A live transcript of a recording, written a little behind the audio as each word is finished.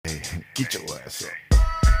get your ass up.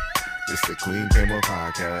 It's the Queen Quemo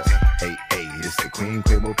Podcast. Hey, it's the Queen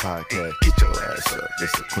Quemo Podcast. Get your ass up.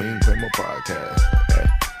 It's the Queen Quemo Podcast.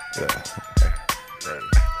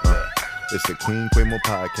 It's the Queen Quemo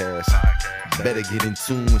Podcast. Better get in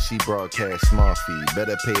tune when she broadcasts small feed.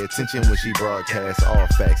 Better pay attention when she broadcasts all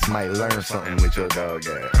facts. Might learn something with your dog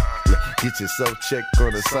ass. Get yourself checked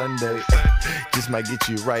on a Sunday. Just might get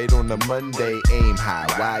you right on a Monday. Aim high,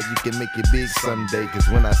 wide, you can make it big someday. Cause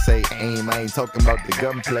when I say aim, I ain't talking about the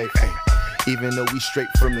gunplay. Even though we straight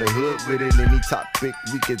from the hood with it, any topic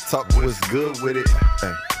we can talk what's good with it.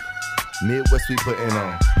 Midwest we putting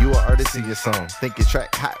on. You an artist in your song. Think your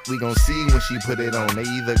track hot, we gon' see when she put it on. They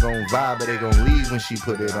either gon' vibe or they gon' leave when she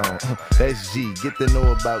put it on. That's G, get to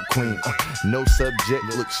know about Queen. No subject,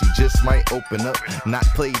 look, she just might open up. Not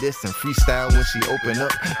play this and freestyle when she open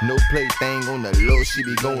up. No play thing on the low, she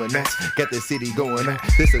be going nuts. Got the city going up.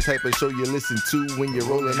 This the type of show you listen to when you're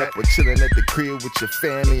rolling up or chilling at the crib with your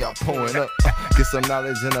family, y'all pouring up. Get some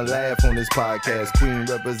knowledge and a laugh on this podcast. Queen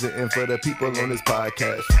representing for the people on this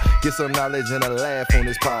podcast. Get some knowledge and a laugh on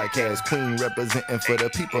this podcast. Queen representing for the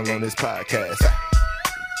people on this podcast.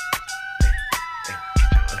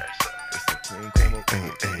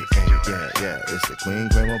 It's the Queen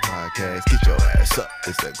Quemo Podcast. Get your ass up.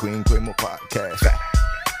 It's the Queen Quemo Podcast.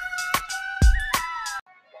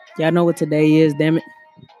 Y'all know what today is, damn it.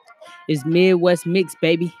 It's Midwest Mix,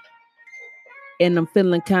 baby. And I'm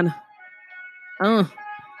feeling kind of,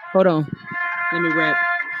 hold on. Let me rap.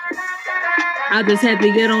 I just had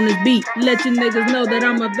to get on this beat. Let you niggas know that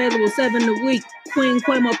I'm available 7 a week. Queen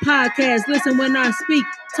Quemo Podcast. Listen when I speak.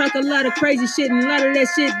 Talk a lot of crazy shit and a lot of that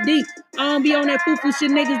shit deep. I don't be on that foo-foo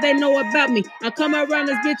shit, niggas, they know about me. I come around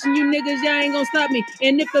this bitch and you niggas, y'all ain't gonna stop me.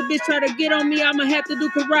 And if a bitch try to get on me, I'ma have to do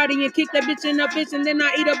karate and kick that bitch in the bitch. And then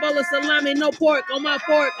I eat a bowl of salami, no pork on my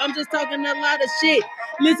fork. I'm just talking a lot of shit.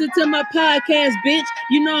 Listen to my podcast, bitch.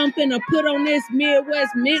 You know I'm finna put on this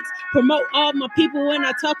Midwest Mix. Promote all my people when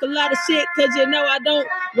I talk a lot of shit. Cause you know I don't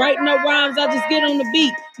write no rhymes, I just get on the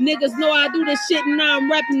beat. Niggas know I do this shit and now I'm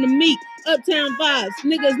rapping the meat. Uptown vibes,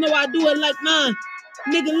 niggas know I do it like mine.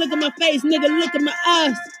 Nigga look at my face, nigga look at my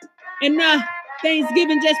eyes. And now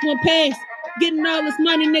Thanksgiving just went past. Getting all this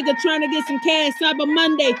money, nigga, trying to get some cash. Cyber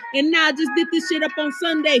Monday, and now I just did this shit up on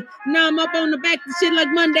Sunday. Now I'm up on the back of shit like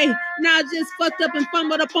Monday. Now I just fucked up and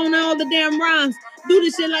fumbled up on all the damn rhymes. Do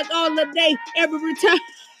this shit like all the day, every time.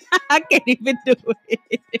 I can't even do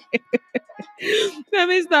it. Let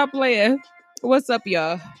me stop playing. What's up,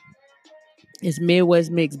 y'all? It's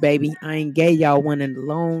Midwest Mix, baby. I ain't gay y'all one in a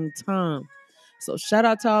long time. So shout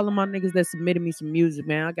out to all of my niggas that submitted me some music,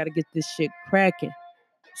 man. I got to get this shit cracking.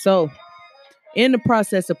 So in the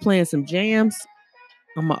process of playing some jams,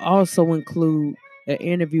 I'm going to also include an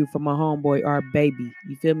interview from my homeboy, R Baby.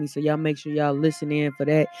 You feel me? So y'all make sure y'all listen in for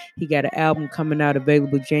that. He got an album coming out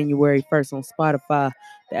available January 1st on Spotify.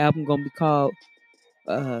 The album going to be called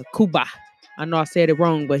Cuba. I know I said it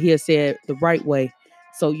wrong, but he'll say it the right way.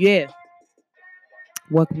 So yeah.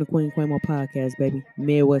 Welcome to Queen Quemo Podcast, baby.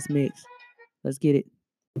 Midwest Mix. Let's get it.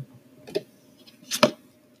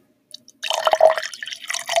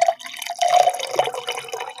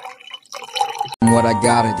 What I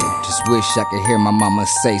gotta do, just wish I could hear my mama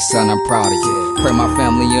say, son, I'm proud of you. Pray my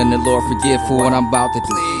family and the Lord forgive for what I'm about to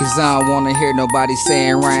do. Cause I don't wanna hear nobody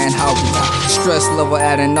saying Ryan Hawkins. Stress level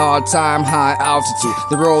at an all-time high altitude.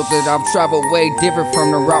 The road that I've traveled way different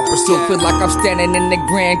from the route pursued. Feel like I'm standing in the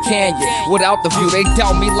Grand Canyon without the view. They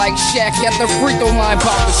doubt me like Shaq at the free throw line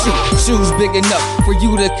about to shoot. Shoes big enough for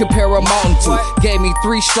you to compare a mountain to. Gave me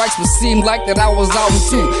 3 strikes but seemed like that I was out in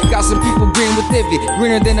 2. Got some people green with envy,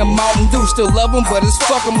 greener than a Mountain Dew. Still love them, but it's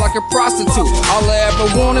fuck them like a prostitute. All I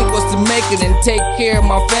ever wanted was to make it and take care of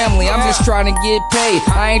my family. I'm just trying to get paid.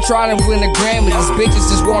 I ain't trying to win a Grammy. These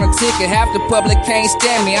bitches just want a ticket. Half the public can't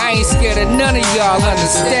stand me. I ain't scared of none of y'all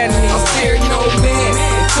understand me. I'm scared no man,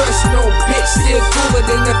 trust no bitch. Still cooler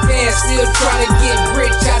than the fans. Still trying to get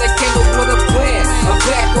rich. I done came up with a plan. I'm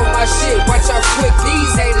back on my shit. Watch how quick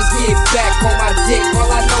these haters get back on my dick. All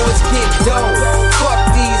I know is get dough. Fuck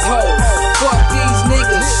these hoes. Fuck these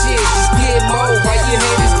niggas. Shit, just get more. Why you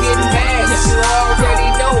haters getting mad? You already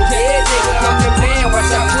know. Yeah, nigga, I'm the man.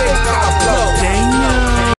 Watch how quick I blow.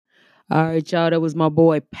 All right, y'all. That was my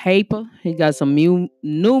boy Paper. He got some new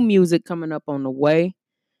music coming up on the way.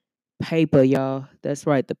 Paper, y'all. That's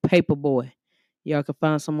right, the Paper Boy. Y'all can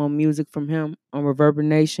find some more music from him on Reverber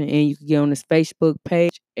Nation, and you can get on his Facebook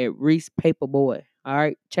page at Reese Paper Boy. All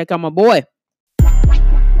right, check out my boy.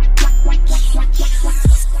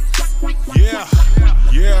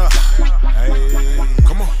 Yeah. Hey,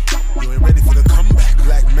 come on. You ain't ready for the comeback.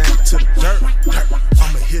 Black magic to the dirt.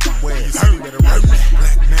 I'ma hit him where it's hurt.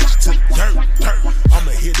 Black magic to the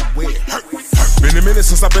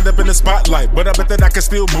end up in the spotlight, but I bet that I can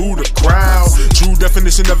still move the crowd. True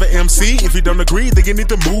definition of an MC, if you don't agree, then you need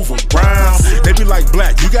to move around. They be like,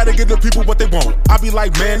 Black, you gotta give the people what they want. I be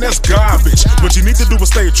like, man, that's garbage. What you need to do is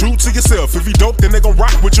stay true to yourself. If you don't, then they gon'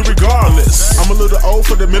 rock with you regardless. I'm a little old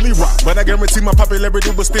for the Millie Rock, but I guarantee my popularity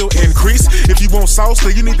will still increase. If you want sauce,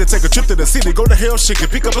 then you need to take a trip to the city. Go to Hell's Chicken,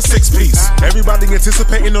 pick up a 6-piece. Everybody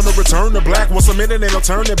anticipating on the return to Black. Once a minute, ain't no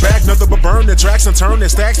turning back. Nothing but burn the tracks and turn the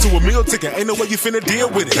stacks to a meal ticket. Ain't no way you finna deal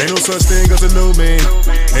with it. Ain't no such thing as a new me.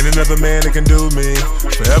 Ain't another man that can do me.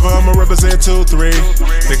 Forever I'ma represent 2-3.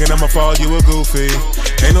 Thinking I'ma fall, you a goofy.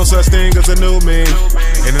 Ain't no such thing as a new me.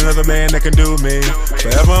 Ain't another man that can do me.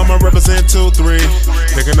 Forever I'ma represent 2-3.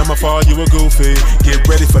 Thinking I'ma fall, you a goofy. Get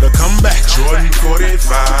ready for the comeback. Jordan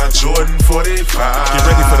 45, Jordan 45. Get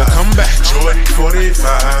ready for the comeback. Jordan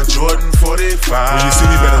 45, Jordan 45. When you see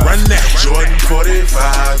me, better run that. Jordan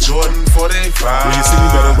 45, Jordan 45. When you see me,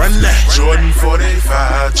 better run that. Jordan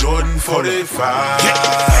 45, Jordan 45.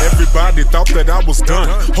 Yeah. Everybody thought that I was done,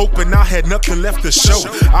 hoping I had nothing left to show.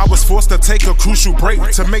 I was forced to take a crucial break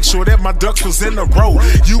to make sure that my ducks was in a row.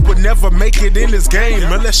 You would never make it in this game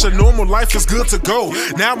unless your normal life is good to go.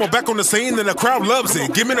 Now I'm back on the scene and the crowd loves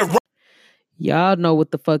it. Give me the Y'all know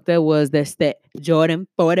what the fuck that was. That's that Jordan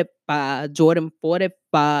 45, Jordan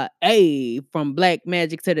 45. Hey, from Black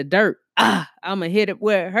Magic to the dirt. I'ma hit it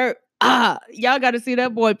where it hurt. Y'all got to see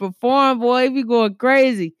that boy perform, boy. He be going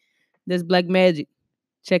crazy. That's Black Magic.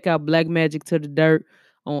 Check out Black Magic to the dirt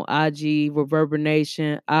on IG,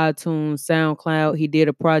 Reverberation, iTunes, SoundCloud. He did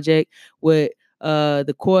a project with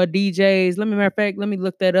the Core DJs. Matter of fact, let me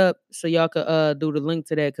look that up so y'all could do the link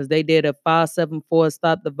to that, because they did a 574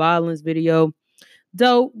 Stop the Violence video.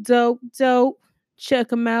 Dope. Check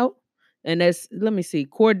them out. And that's, let me see,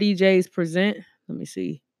 Core DJs present. Let me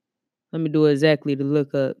see. Let me do exactly the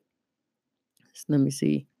look up. Let me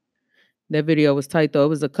see. That video was tight though. It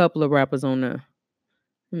was a couple of rappers on there.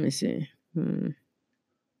 Let me see.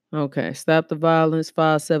 Okay, Stop the Violence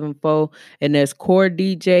 574, and that's Core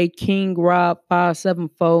DJ King Rob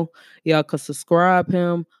 574. Y'all can subscribe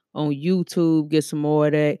him on YouTube, get some more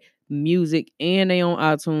of that music, and they on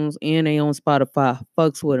iTunes and they on Spotify.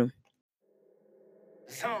 Fucks with him.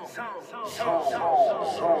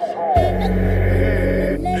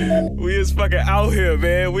 We is fucking out here,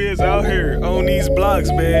 man. We is out here on these blocks,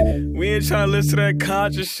 man. We ain't trying to listen to that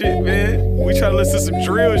conscious shit, man. We trying to listen to some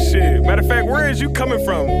drill shit. Matter of fact, where is you coming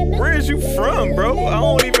from? Where is you from, bro? I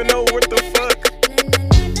don't even know what the fuck.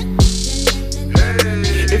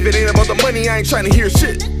 If it ain't about the money, I ain't trying to hear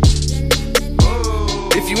shit.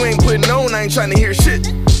 If you ain't putting on, I ain't trying to hear shit.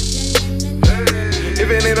 If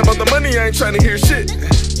it ain't about the money, I ain't trying to hear shit.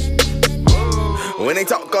 When they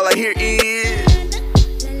talk, all I hear is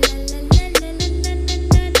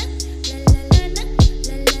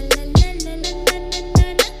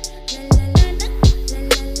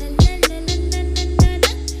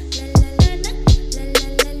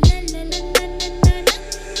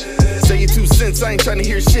say your 2 cents, I ain't trying to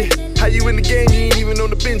hear shit. How you in the game, you ain't even on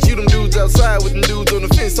the bench. You them dudes outside with them dudes on the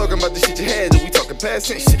fence talking about the shit you had. We talking past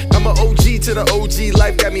tense shit. I'm a OG to the OG.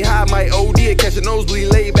 Life got me high, my OD. Catch a nosebleed,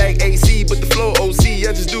 lay back AC. But the flow OC,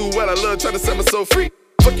 I just do what I love, trying to set myself free.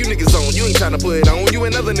 Fuck you niggas on, you ain't tryna put it on. You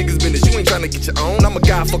and other niggas business, you ain't tryna get your own. I'm a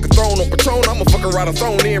guy fucking throne on Patron, I'ma fuck around a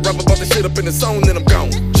throne. Then rap about the shit up in the zone, then I'm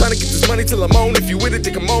gone. Tryna get this money till I'm on. If you with it,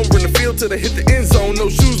 then come on. Bring the field till they hit the end zone. No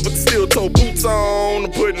shoes, but the steel toe boots on.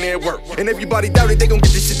 I'm putting in work. And everybody doubt it, they gon'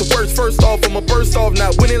 get this shit the worst. First off, I'ma burst off.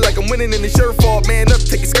 Not winning like I'm winning in the shirt fall. Man up,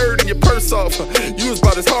 take your skirt and your purse off. You was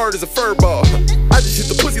about as hard as a fur ball. I just hit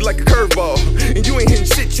the pussy like a curveball. And you ain't hitting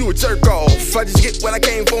shit, you a jerk off. I just get what I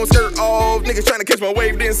came for and skirt off. Niggas tryna catch my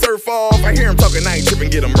wave, then surf off. I hear him talking, I ain't tripping,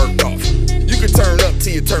 get him murked off. You can turn up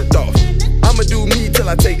till you turned off. I'ma do me till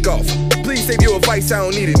I take off. Please save your advice, I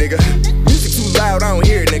don't need it, nigga. Music too loud, I don't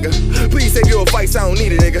hear it, nigga. Please save your advice, I don't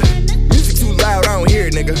need it, nigga. Music too loud, I don't hear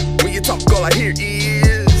it, nigga. When you talk, all I hear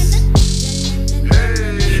is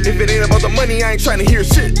if it ain't about the money, I ain't trying to hear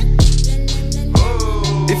shit.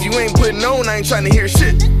 If you ain't putting on, I ain't trying to hear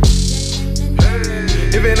shit.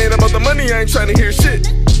 If it ain't about the money, I ain't trying to hear shit.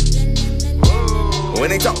 When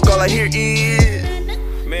they talk, all I hear is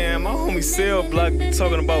man, my homie Cell Block be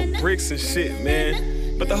talking about bricks and shit,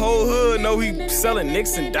 man. But the whole hood know he selling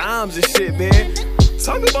nicks and dimes and shit, man.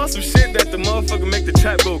 Talk about some shit that the motherfucker make the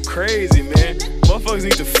trap go crazy, man. Motherfuckers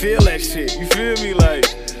need to feel that shit. You feel me? Like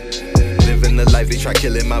living the life, they try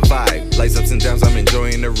killing my vibe. Life's ups and downs, I'm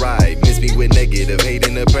enjoying the ride. Miss me with negative,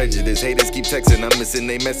 hating the prejudice. Haters keep texting, I'm missing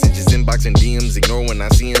their messages. Inboxing DMs, ignore when I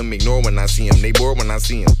see them, ignore when I see them. They bored when I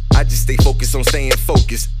see them. I just stay focused on staying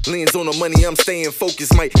focused. Lens on the money, I'm staying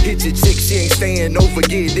focused. Might hit your chick, she ain't staying over.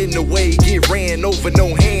 Get in the way, get ran over.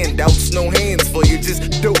 No handouts, no hands for you.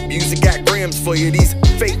 Just dope music, got grams for you. These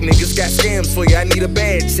fake niggas got scams for you. I need a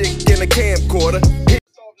bad chick in a camcorder.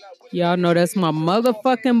 Y'all know that's my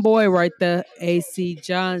motherfucking boy right there, AC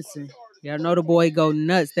Johnson. Y'all know the boy go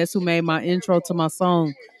nuts. That's who made my intro to my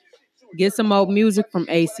song. Get some old music from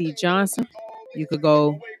AC Johnson. You could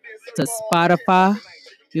go to Spotify.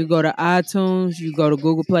 You go to iTunes. You go to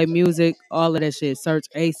Google Play Music. All of that shit. Search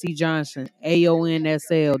AC Johnson.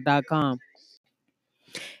 AONSL.com.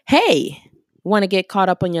 Hey, want to get caught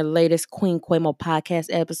up on your latest Queen Quemo podcast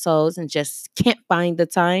episodes and just can't find the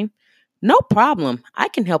time? No problem. I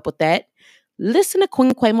can help with that. Listen to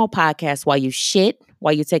Queen Quemo podcast while you shit,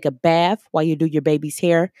 while you take a bath, while you do your baby's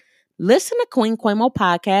hair. Listen to Queen Quemo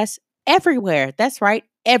podcast everywhere. That's right,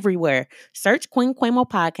 everywhere. Search Queen Quemo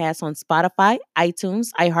podcast on Spotify, iTunes,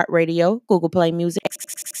 iHeartRadio, Google Play Music,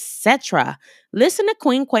 etc. Listen to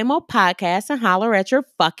Queen Quemo podcast and holler at your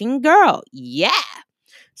fucking girl. Yeah.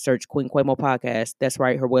 Search Queen Quemo podcast. That's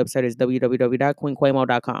right. Her website is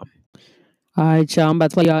www.queenquemo.com. All right, y'all. I'm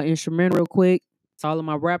about to play y'all instrumental real quick. To all of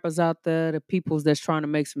my rappers out there, the peoples that's trying to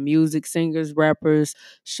make some music, singers, rappers,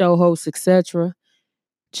 show hosts, etc.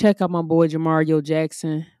 Check out my boy Jamario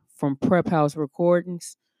Jackson from Prep House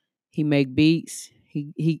Recordings. He make beats.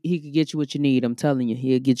 He could get you what you need. I'm telling you,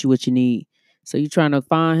 he'll get you what you need. So you trying to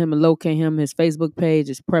find him and locate him. His Facebook page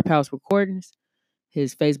is Prep House Recordings.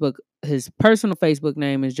 His personal Facebook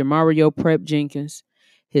name is Jamario Prep Jenkins.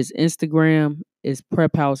 His Instagram is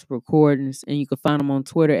Prep House Recordings, and you can find him on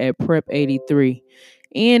Twitter at Prep83.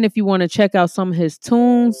 And if you want to check out some of his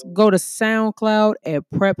tunes, go to SoundCloud at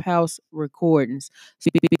Prep House Recordings.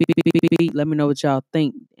 Let me know what y'all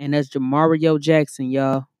think. And that's Jamario Jackson,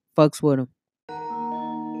 y'all. Fucks with him.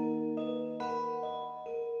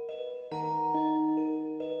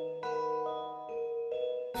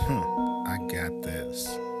 I got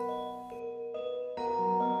this.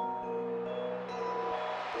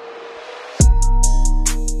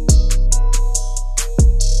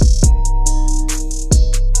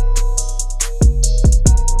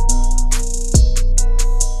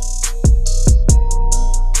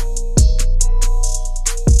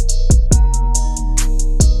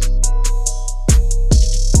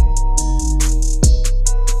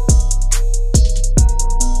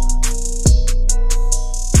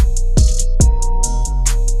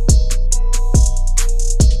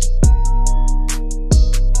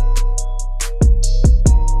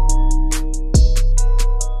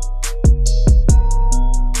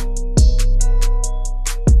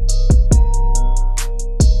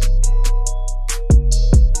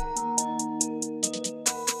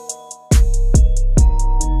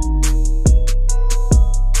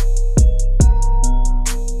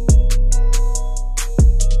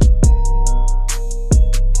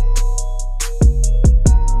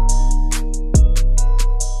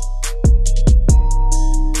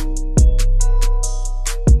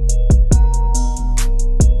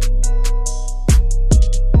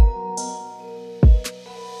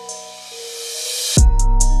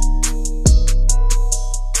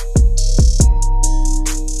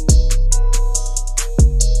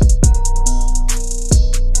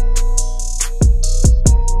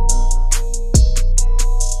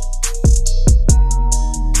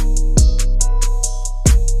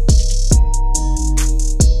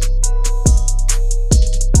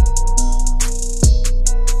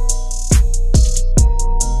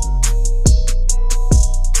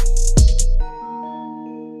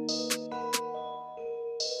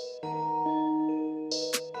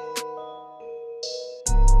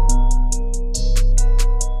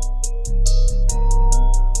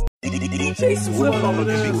 Jason Will on the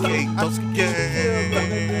big that's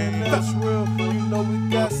real. You know we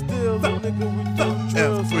got still, nigga. We do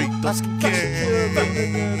drills. F3,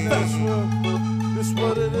 that's real. This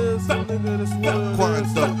what it is, nigga. This what it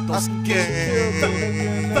is.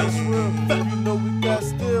 That's real. You know we got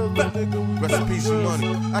still, nigga. Recipes for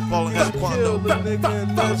money. I call it as Quando.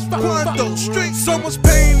 Quando Street. So much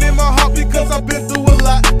pain in my heart because I've been through a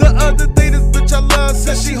lot. The other day this bitch I love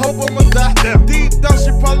said she hope I'ma die. Deep down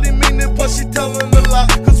she probably mean it, but she telling a lie.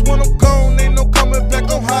 Cause when I'm gone, ain't no coming back.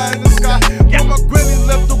 I'm high in the sky. When my granny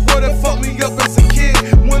left the world, that fucked me up as a kid.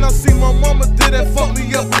 When I see my mama did that, fucked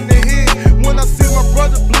me up in the head. When I see my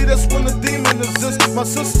brother bleed, that's when the demon exists. My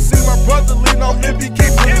sister see my brother lean on MBK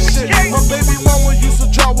for the shit. My baby mama used to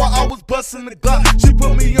draw while I was busting the Glock. She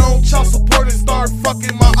put me on child support and started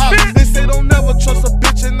fucking my eye. They say don't never trust a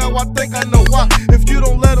bitch, and now I think I know why. If you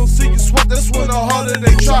don't let them see you sweat, that's when the harder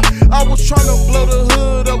they try. I was trying to blow the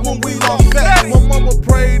hood up when we lost back. My mama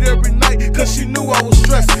prayed every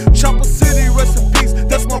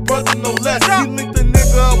wasn't no less. He linked the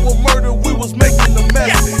nigga up with murder, we was making a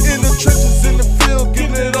mess. In the trenches, in the field,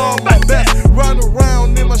 giving it all my best. Run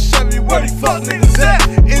around in my Chevy, where the fuck niggas at?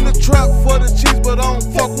 In the trap for the cheese, but I don't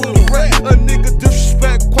fuck with a rat. A nigga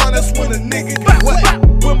disrespect Quan, that's when a nigga get wet.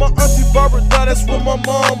 When my auntie Barbara died, that's when my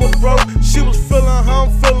mama broke. She was feeling how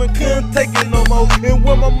I'm feeling, couldn't take it no more. And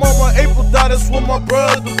when my mama April died, that's when my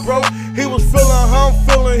brother broke. He was feeling how I'm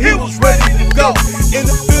feeling, he was ready to go. In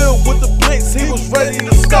the field with the blinks, he was ready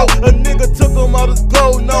to scope. A nigga took him out his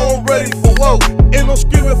gold, now I'm ready for woe. Ain't no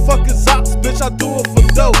screaming fuck his ops, bitch, I do it for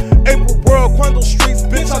dope. April World, Quando Streets,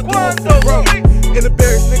 bitch, I do it for bro. In the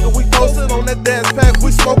barracks, nigga, we posted on that dance pack,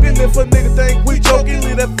 we smoking. If a nigga think we joking,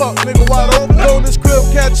 leave that fuck nigga wide open. Go in his crib,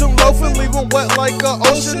 catch him loafing, leave him wet like a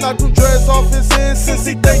ocean. Knock them dreads off his head since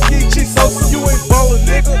he think he cheats Sosa. You ain't ballin',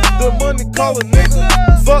 nigga, the money callin', nigga.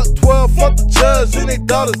 Fuck 12, fuck the judge and they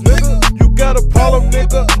daughters, nigga. You got a problem,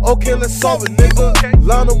 nigga, okay, let's solve it, nigga.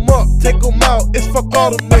 Line them up, take them out, it's fuck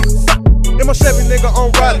all them niggas. In my Chevy, nigga,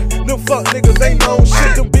 on riding. Them fuck niggas ain't known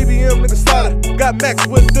shit. Them BBM niggas sliding. Got Max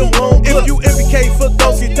with them long. If you MBK for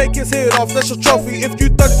Dosey, take his head off, that's your trophy. If you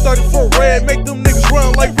 30-30 for red, make them niggas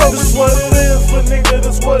run like Rosie. This what it is, but nigga,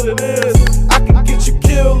 this what it is. I can get you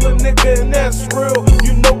killed, a nigga, and that's real.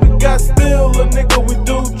 You know we got still, a nigga, we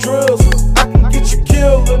do drills. I can get you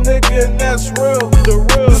killed, a nigga, and that's real. The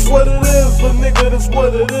real. This what it is, but nigga, this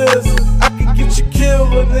what it is. I can get you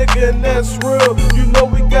killed, a nigga, and that's real. You know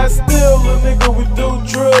we got still, a nigga, we do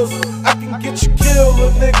drills. I can get you killed,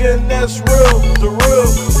 a nigga, and that's real. The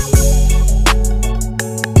real.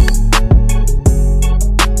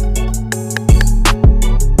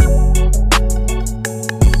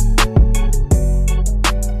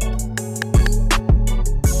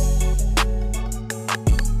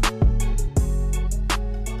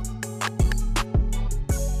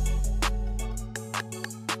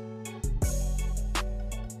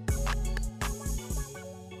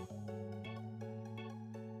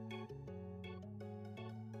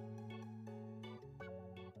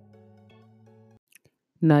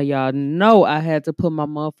 Now y'all know I had to put my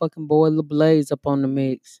motherfucking boy Lil Blaze up on the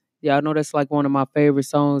mix. Y'all know that's like one of my favorite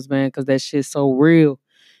songs, man, because that shit's so real.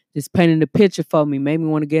 Just painting the picture for me. Made me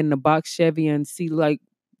want to get in the box Chevy and see like,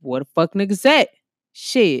 what the fuck niggas at?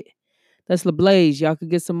 Shit. That's Lil Blaze. Y'all could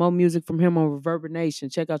get some more music from him on Reverberation.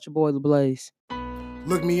 Check out your boy Lil Blaze.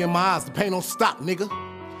 Look me in my eyes, the pain don't stop, nigga.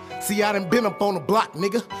 See, I done been up on the block,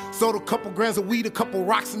 nigga. Sold a couple grams of weed, a couple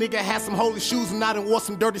rocks, nigga. Had some holy shoes and I done wore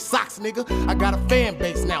some dirty socks, nigga. I got a fan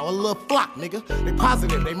base now, a little flock, nigga. They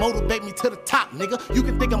positive, they motivate me to the top, nigga. You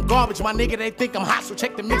can think I'm garbage, my nigga, they think I'm hot. So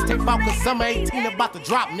check the mixtape out, cause summer 18 about to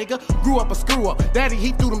drop, nigga. Grew up a screw up, daddy,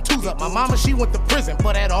 he threw them twos up. My mama, she went to prison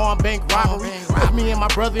for that armed bank robbery. With me and my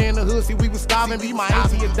brother in the hood, see, we was starving. Be my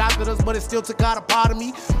auntie adopted us, but it still took out a part of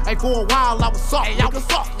me. Hey, for a while, I was soft, hey, I was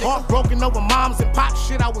soft, heartbroken over moms and pop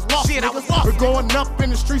shit, I was lost, shit, I was lost. We're going up in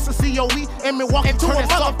the streets of COE and Milwaukee, and turn that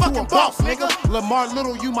motherfucking boss, nigga. Lamar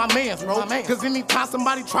Little, you my mans, bro. Cause anytime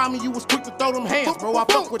somebody try me, you was quick to throw them hands, bro. I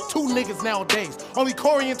fuck with two niggas nowadays, only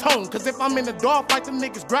Corey and Tone. Cause if I'm in the dog fight, them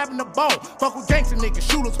niggas grabbing the bone. Fuck with gangster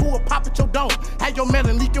niggas, shooters who will pop at your dome. Had your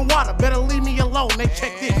melon leaking water, better leave me alone. They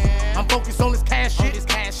check this, I'm focused on this cash shit.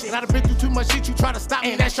 And I done been through too much shit, you try to stop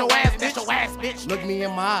me, that's your ass, bitch. Look me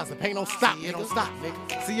in my eyes, the pain don't stop, it don't stop,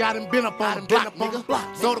 nigga. See, I done been up on the block,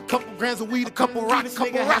 nigga. Sold a couple grams of weed, a couple rocks,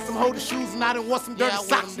 nigga. Had some holy shoes and I done wore some dirty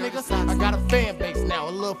socks, nigga. I got a fan base now,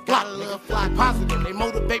 a little flock, nigga. Positive, they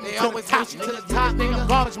motivate me to the top, nigga. I'm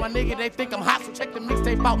garbage, my nigga, they think I'm hot, so check the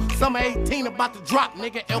mixtape out. Summer 18 about to drop,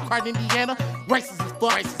 nigga. Elkhart, Indiana, racist as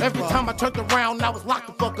fuck. Every time I turned around, I was locked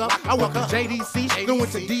the fuck up. I went to JDC, then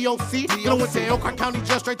went to DOC, then went to Elkhart County,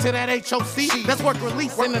 just straight to that HOC. That's work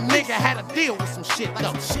release, and the nigga had a deal with some shit,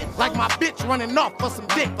 though. Like my bitch running off for some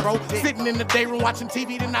dick, bro. Sitting in the day room watching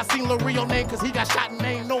TV, then I seen Lil Rio name, cause he got shot and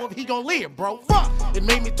they ain't know if he gon' live, bro. Fuck! It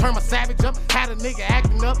made me turn my savage up, had a nigga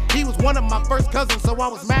acting up. He was one of my first cousins, so I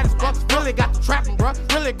was mad as fuck. Really got the trapping, bro.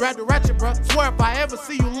 Really grabbed the ratchet, bro. Swear if I ever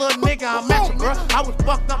see you, little nigga, I'm at you, bro. I was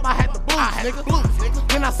fucked up, I had the blues, nigga.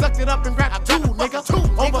 Then I sucked it up and grabbed the two, nigga.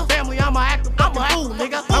 Over family, I'm a active fucking fool,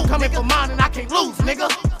 nigga. I'm coming for mine and I can't lose, nigga.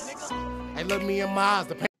 Hey, look me in my eyes,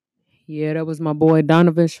 the pain. Yeah, that was my boy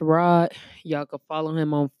Donovan Sherrod. Y'all can follow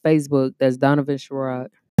him on Facebook. That's Donovan Sherrod.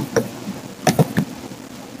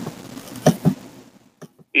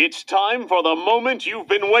 It's time for the moment you've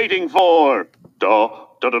been waiting for. Da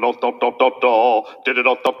da da da da da da da da da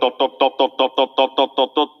da da da da da da da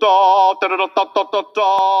da.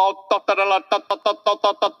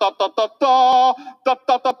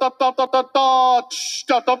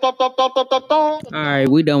 All right,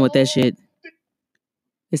 we done with that shit.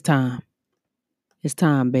 It's time. It's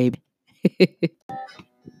time, baby.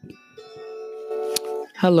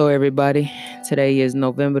 Hello, everybody. Today is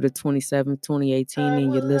November the 27th, 2018,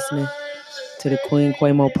 and you're listening to the Queen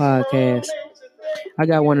Quamo podcast. I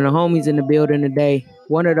got one of the homies in the building today.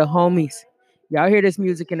 One of the homies. Y'all hear this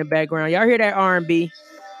music in the background? Y'all hear that R&B?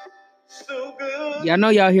 Y'all know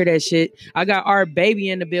y'all hear that shit. I got our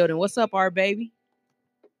baby in the building. What's up, our baby?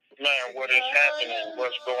 Man, what is happening?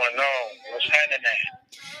 What's going on? What's happening?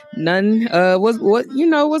 Nothing. What's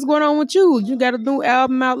going on with you? You got a new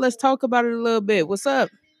album out. Let's talk about it a little bit. What's up?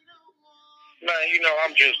 Man,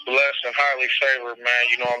 I'm just blessed and highly favored, man.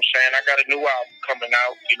 You know what I'm saying? I got a new album coming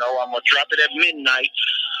out. I'm going to drop it at midnight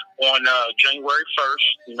on January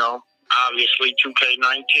 1st, obviously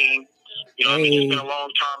 2K19. It's been a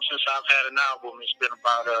long time since I've had an album. It's been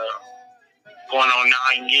about going on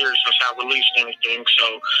 9 years since I released anything.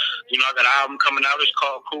 So, I got an album coming out. It's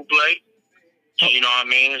called Kublai. You know what I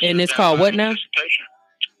mean? And it's called what now?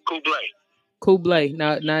 Kublai. Kublai.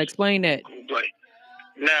 Now explain that. Kublai.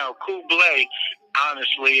 Now, Kublai,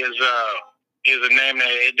 honestly, is a name that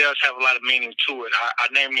it does have a lot of meaning to it. I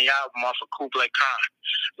named the album off of Kublai Khan.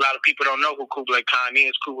 A lot of people don't know who Kublai Khan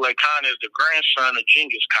is. Kublai Khan is the grandson of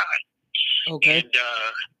Genghis Khan. Okay. And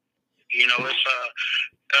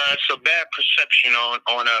it's a bad perception on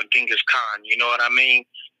Genghis Khan. You know what I mean?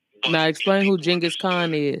 But now explain who Genghis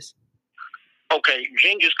Khan is. Okay,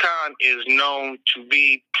 Genghis Khan is known to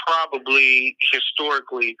be probably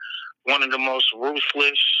historically one of the most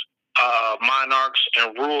ruthless monarchs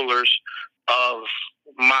and rulers of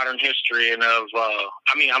modern history and of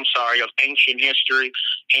ancient history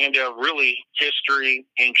and of really history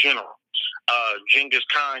in general. Genghis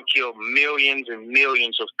Khan killed millions and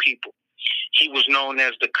millions of people. He was known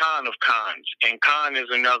as the Khan of Khans, and Khan is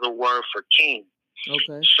another word for king.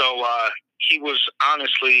 Okay. So he was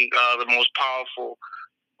honestly the most powerful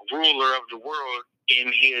ruler of the world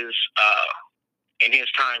in his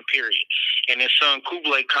time period. And his son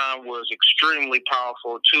Kublai Khan was extremely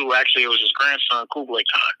powerful too. Actually, it was his grandson Kublai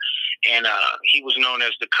Khan, and he was known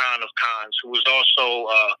as the Khan of Khans, who was also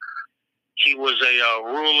he was a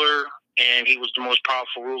ruler, and he was the most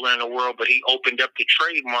powerful ruler in the world. But he opened up the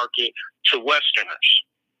trade market to Westerners.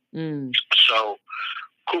 So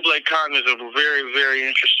Kublai Khan is a very, very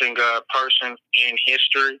interesting person in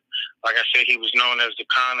history. Like I said, he was known as the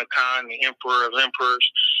Khan of Khan, the Emperor of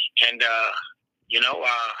Emperors. And,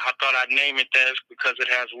 I thought I'd name it that because it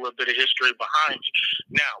has a little bit of history behind it.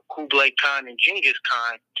 Now, Kublai Khan and Genghis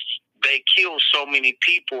Khan, they killed so many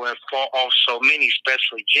people and fought off so many,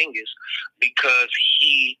 especially Genghis, because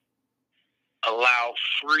he allowed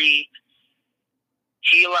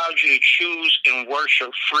you to choose and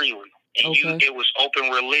worship freely. And it was open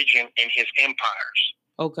religion in his empires.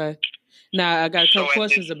 Okay. Now, I got a couple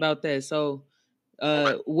questions about that. So,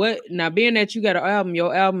 being that you got an album,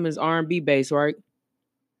 your album is R&B based, right?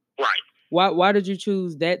 Right. Why did you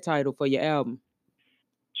choose that title for your album?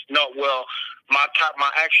 No, well,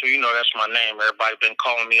 that's my name. Everybody been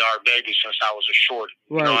calling me R Baby since I was a shorty.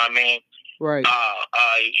 Right. You know what I mean? Right.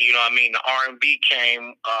 The R&B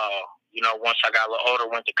came, once I got a little older,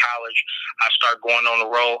 went to college, I started going on the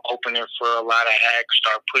road, opening for a lot of acts,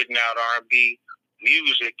 started putting out R&B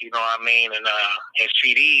music, and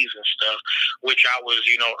CDs and stuff, which I was,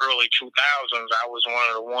 early 2000s, I was one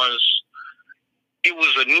of the ones. It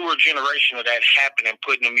was a newer generation of that happening,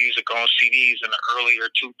 putting the music on CDs in the earlier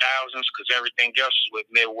 2000s, because everything else was with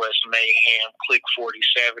Midwest Mayhem, Click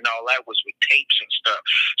 47, all that was with tapes and stuff.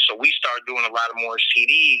 So we started doing a lot of more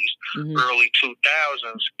CDs, early 2000s,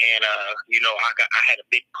 and I had a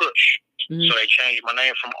big push. So they changed my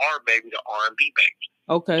name from R Baby to R&B Baby.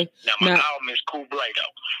 Okay. Now my album is Kublai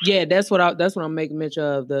though. Yeah, that's what I'm making mention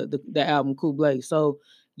of, the album Kublai. So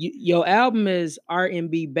your album is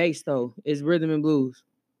R&B based though. It's rhythm and blues,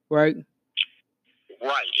 right?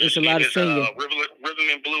 Right. It's a lot of singing. Rhythm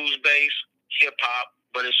and blues based, hip hop,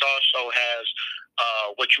 but it also has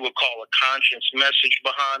what you would call a conscious message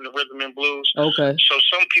behind the rhythm and blues. Okay. So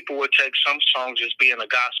some people would take some songs as being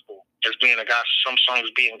some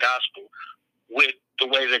songs being gospel, with the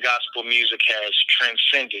way the gospel music has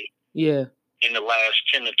transcended. Yeah. In the last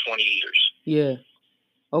 10 to 20 years. Yeah.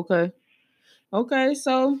 Okay.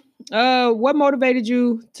 So, what motivated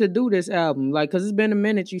you to do this album? Like, cause it's been a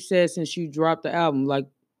minute, you said, since you dropped the album. Like,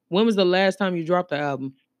 when was the last time you dropped the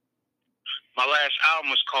album? My last album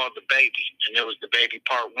was called The Baby, and it was The Baby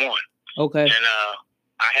Part 1. Okay. And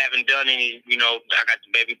I haven't done any, I got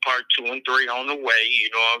The Baby Part 2 and 3 on the way, you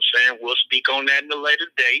know what I'm saying? We'll speak on that in a later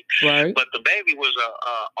date. Right. But The Baby was a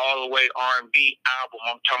all the way R&B album.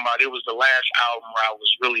 I'm talking about it was the last album where I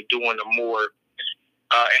was really doing a more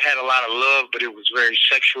It had a lot of love, but it was very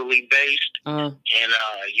sexually based. And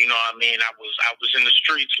you know, what I mean, I was in the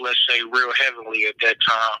streets, let's say, real heavily at that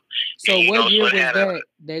time. So and, what year was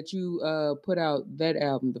that you put out that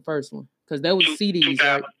album, the first one? Because that was CDs,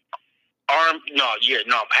 right?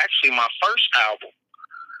 Actually, my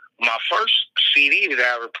first CD that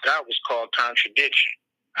I ever put out was called Contradiction.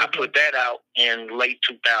 I put that out in late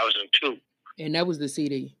 2002. And that was the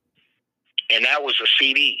CD? And that was a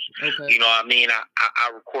CD. Okay. You know what I mean?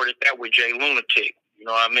 I recorded that with Jay Lunatic. You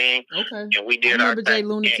know what I mean? Okay. And we did I remember Jay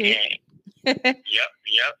Lunatic. Yep.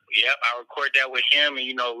 I recorded that with him,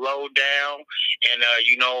 and Low Down, and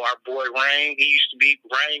you know, our boy Rain. He used to be, you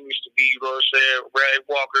know what I'm saying, Ray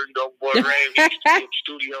Walker. You know, boy Ray. He used to be in the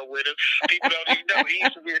studio with him. People don't even know he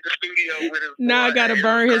used to be in the studio with him. Now I gotta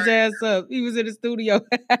burn his ass up. He was in the studio.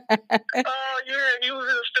 Oh yeah, he was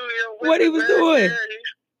in the studio. With what he was doing?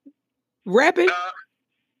 Rapping?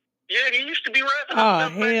 Yeah, he used to be rapping. Oh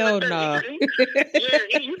hell no! He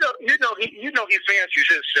fancies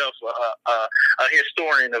himself a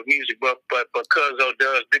historian of music, but Cuzzo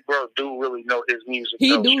does. Big Bro do really know his music.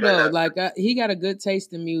 He do though. Like he got a good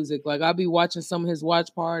taste in music. Like I'll be watching some of his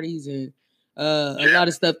watch parties and a lot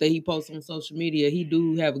of stuff that he posts on social media. He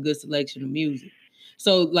do have a good selection of music.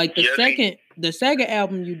 So like the second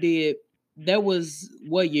album you did, that was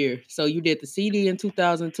what year? So you did the CD in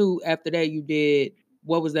 2002. After that, you did.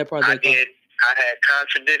 What was that project? I had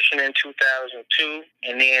Contradiction in 2002,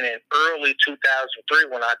 and then in early 2003,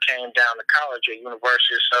 when I came down to college at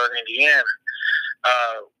University of Southern Indiana,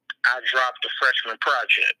 I dropped the Freshman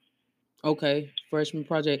Project. Okay, Freshman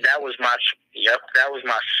Project. That was my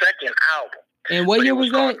second album. And what year was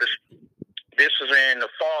that? This was in the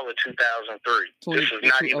fall of 2003. This was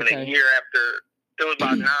not even a year after. It was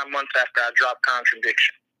about 9 months after I dropped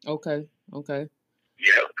Contradiction. Okay.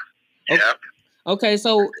 Yep. Okay,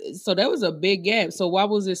 so that was a big gap. So why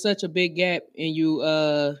was it such a big gap in you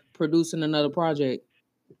producing another project?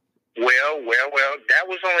 Well, that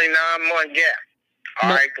was only 9-month gap. All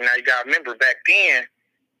right, now you gotta remember back then,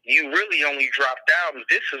 you really only dropped albums.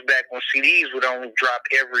 This is back when CDs would only drop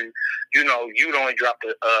you'd only drop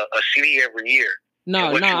a CD every year.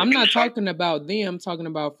 No, I'm not talking about them. I'm talking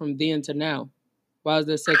about from then to now. Why is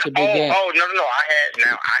there such a big gap? Oh, no. I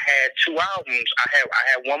had 2 albums. I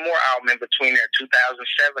had one more album in between there.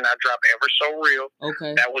 2007, I dropped Ever So Real.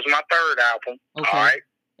 Okay. That was my 3rd album. Okay. All right.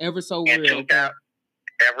 Ever So Real.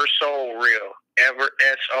 Ever So Real. Ever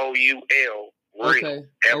SOUL. Real. Okay.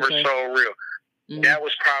 Ever So Real. Mm-hmm. That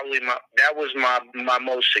was probably my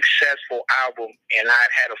most successful album, and I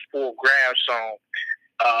had a full grasp on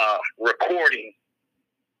recording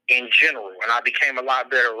in general, and I became a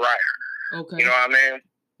lot better writer. Okay. You know what I mean?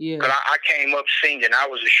 Yeah. Because I came up singing. I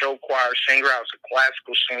was a show choir singer. I was a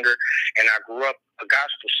classical singer. And I grew up a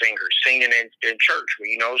gospel singer, singing in church with,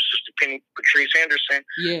 Sister Penny Patrice Henderson,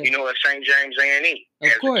 at St. James A&E.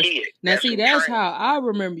 Of course. Now, that's how I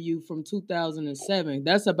remember you from 2007.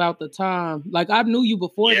 That's about the time. Like, I knew you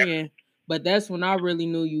before then, but that's when I really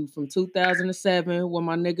knew you, from 2007, when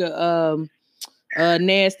my nigga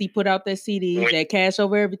Nasty put out that CD, that Cash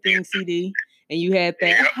Over Everything CD. And you had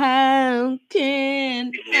that, how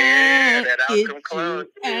can I get you out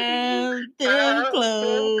them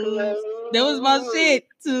clothes? That was my shit,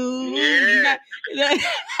 too. Yeah,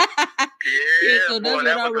 so that's what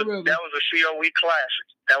I remember. That was a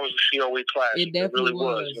COE classic. It definitely really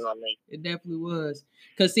was. You know what I mean? It definitely was.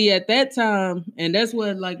 Because, see, at that time, and that's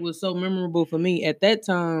what, was so memorable for me. At that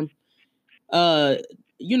time,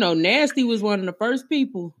 Nasty was one of the first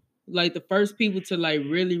people. Like the first people to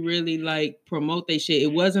really, really promote their shit.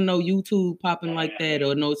 It wasn't no YouTube popping like that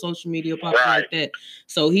or no social media popping like that.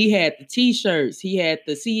 So he had the t-shirts, he had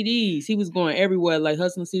the CDs, he was going everywhere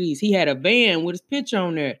hustling CDs. He had a van with his picture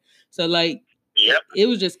on there. So it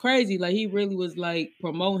was just crazy. He really was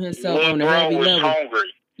promoting himself on a heavy level.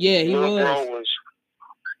 Hungry. Yeah, he was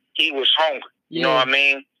hungry. Yeah. You know what I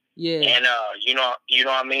mean? Yeah. And you know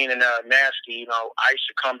what I mean? And Nasty, I used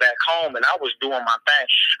to come back home and I was doing my thing.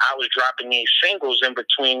 I was dropping these singles in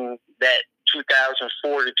between that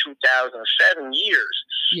 2004 to 2007 years.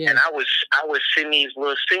 Yeah. And I was sending these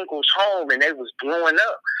little singles home and they was blowing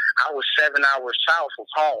up. I was 7 hours south of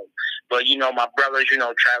home. But my brothers,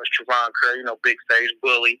 Travis Trevon Curry, Big Face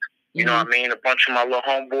Bully, you know what I mean? A bunch of my little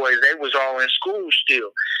homeboys, they was all in school still.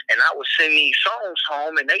 And I was sending these songs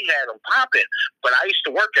home and they had them popping. But I used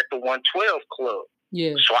to work at the 112 Club.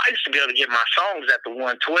 Yeah. So I used to be able to get my songs at the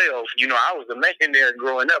 112. I was the man there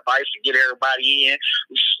growing up. I used to get everybody in.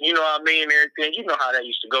 You know what I mean? Everything. You know how that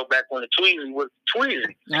used to go back when the Tweezy was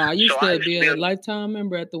Tweezy. I used to be a lifetime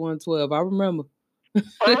member at the 112. I remember.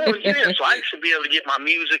 Oh, yeah. So I used to be able to get my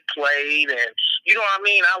music played, and you know what I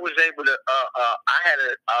mean? I was able to, I had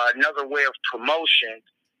another way of promotion,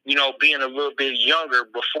 you know, being a little bit younger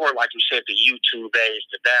before, like you said, the YouTube age,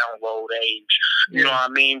 the download age, you know what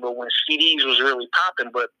I mean? But when CDs was really popping.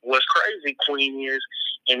 But what's crazy, Queen, is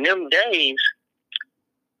in them days,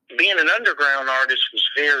 being an underground artist was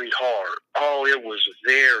very hard. Oh, it was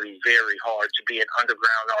very, very hard to be an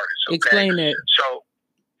underground artist. Okay? Explain that. So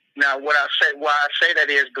now why I say that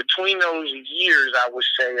is between those years, I would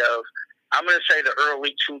say I'm going to say the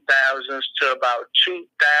early 2000s to about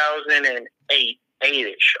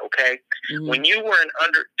 2008-ish, okay? Mm-hmm. When you were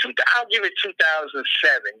I'll give it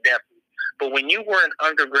 2007, definitely. But when you were an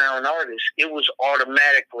underground artist, it was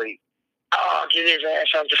automatically, oh, get his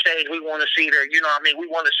ass off the stage. We want to see you know what I mean? We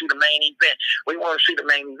want to see the main event. We want to see the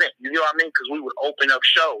main event. You know what I mean? Because we would open up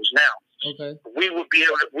shows. Now, okay, we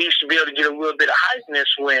used to be able to get a little bit of hypeness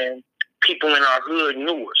when people in our hood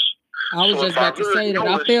knew us. I was just about to say that.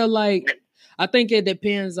 I feel like, I think it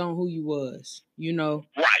depends on who you was, you know?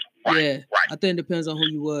 Right. Yeah. Right. I think it depends on who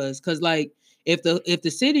you was. Cause like, if the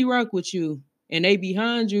city rock with you and they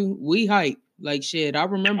behind you, we hype. Like shit, I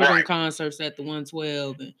remember them concerts at the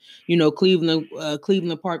 112 and, you know, Cleveland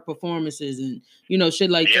Park performances and, you know,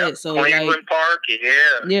 shit like that. So Cleveland Park,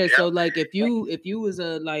 yeah. So like if you was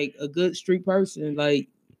a good street person, like,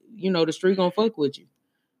 you know, the street gonna fuck with you.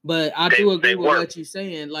 But I do agree with what you're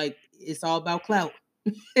saying. Like, it's all about clout.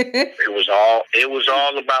 It was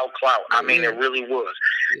all about clout. I mean, it really was.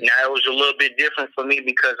 Now, it was a little bit different for me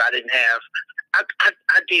because I didn't have,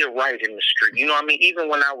 I did right in the street. You know what I mean? Even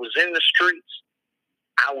when I was in the streets,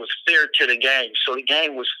 I was fair to the game. So the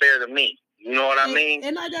game was fair to me. You know what I mean?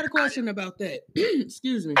 And I got a question about that.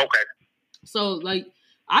 Excuse me. Okay. So, like,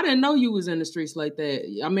 I didn't know you was in the streets like that.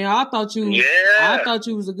 I mean, I thought you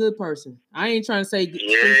was a good person. I ain't trying to say street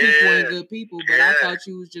people ain't good people, but I thought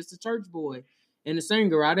you was just a church boy and a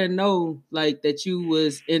singer. I didn't know like that you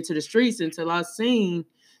was into the streets until I seen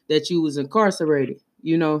that you was incarcerated,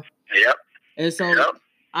 you know? Yep. And so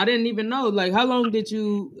I didn't even know, like, how long did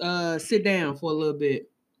you sit down for a little bit?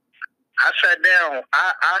 I sat down.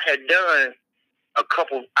 I had done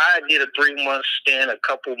I did a 3-month stint, a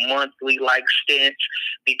couple monthly stints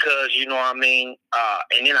because, you know what I mean?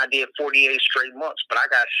 And then I did 48 straight months, but I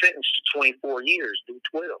got sentenced to 24 years, do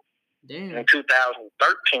 12. Damn. In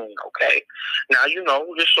 2013, okay? Now, you know,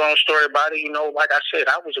 just long story about it, you know, like I said,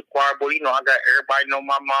 I was a choir boy. You know, I got everybody know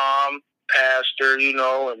my mom, pastor, you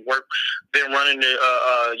know, and been running the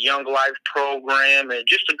Young Life program and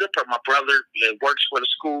just a good part. My brother works for the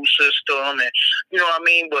school system and, you know what I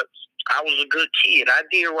mean? But I was a good kid. I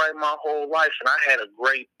did right my whole life, and I had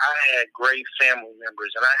great family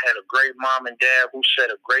members, and I had a great mom and dad who set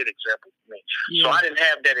a great example for me. Yeah. So I didn't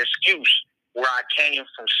have that excuse where I came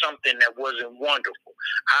from something that wasn't wonderful.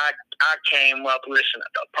 I came up, listen,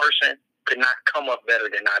 a person could not come up better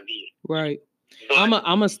than I did. Right. I'm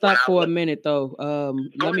gonna stop for a minute though.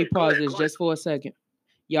 Let me pause this just for a second.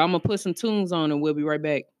 Yeah, I'm gonna put some tunes on and we'll be right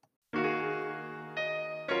back.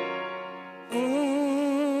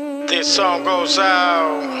 This song goes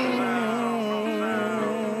out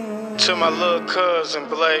to my little cousin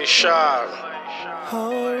Blaze Sharp.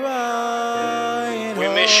 We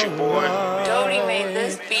miss you, boy. Dodie made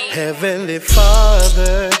this beat. Heavenly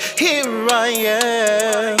Father, here I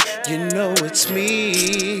am. You know it's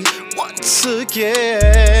me once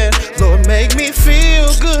again. Lord, make me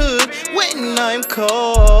feel good when I'm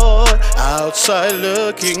caught outside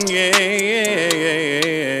looking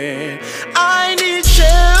in. I need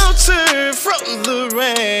shelter from the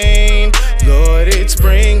rain. Lord, it's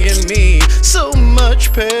bringing me so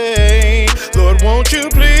much pain. Lord, won't you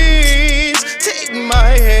please take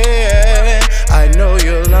my hand? I know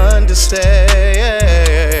you'll understand.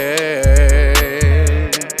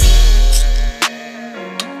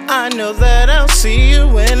 I know that I'll see you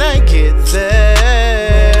when I get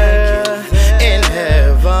there in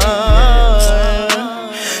heaven.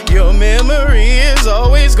 Your memory is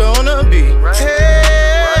always gonna be here.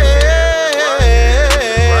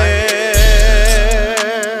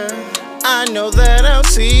 I know that I'll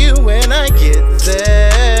see you when I get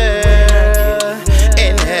there.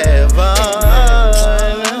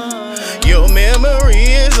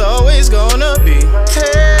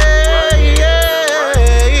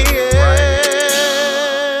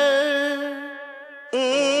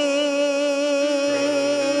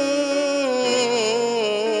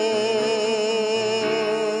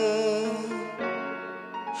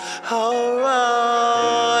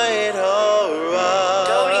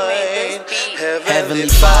 Heavenly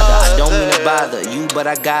Father, I don't mean to bother you, but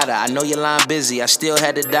I gotta. I know your line busy, I still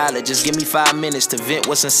had the dollar. Just give me 5 minutes to vent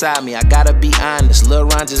what's inside me. I gotta be honest. Lil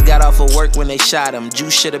Ron just got off of work when they shot him.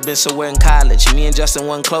 Juice should have been somewhere in college. Me and Justin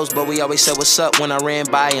wasn't close, but we always said what's up when I ran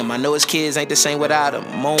by him. I know his kids ain't the same without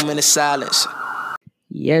him. Moment of silence.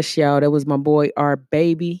 Yes, y'all. That was my boy R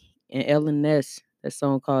Baby and Ellen Ness. That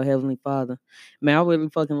song called Heavenly Father. Man, I really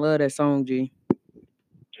fucking love that song, G.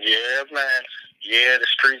 Yeah, man. Yeah, the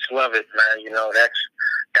streets love it, man. You know, that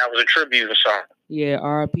was a tribute song. Yeah,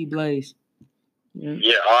 R.I.P. Blaze. Yeah,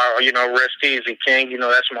 you know, rest easy, King. You know,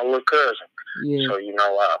 that's my little cousin. Yeah. So, you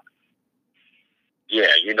know, yeah,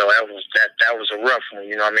 you know, that was a rough one.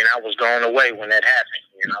 You know what I mean? I was going away when that happened,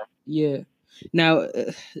 you know? Yeah. Now,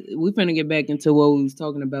 we finna get back into what we was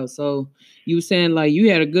talking about. So, you were saying, like, you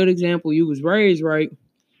had a good example. You was raised right.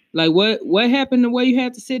 Like, what happened the way you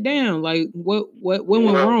had to sit down? Like, what went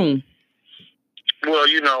wrong? Well,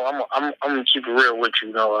 you know, I'm gonna keep it real with you.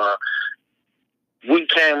 You know, we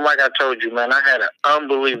came, like I told you, man. I had an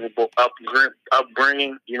unbelievable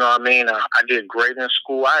upbringing. You know what I mean? I did great in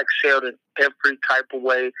school. I excelled in every type of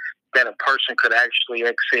way that a person could actually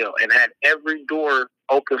excel, and had every door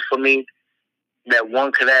open for me that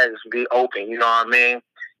one could actually be open. You know what I mean?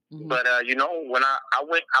 Mm-hmm. But you know, when I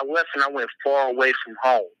left and I went far away from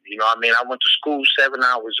home. You know what I mean? I went to school 7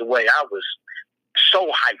 hours away. I was so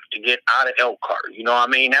hyped to get out of Elkhart. You know what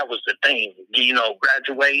I mean? That was the thing. You know,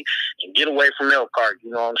 graduate and get away from Elkhart.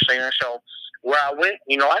 You know what I'm saying? So where I went,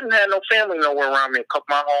 you know, I didn't have no family nowhere around me. A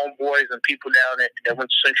couple of my homeboys and people down there that went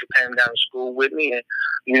to Central came down to school with me. And,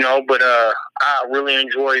 you know, but I really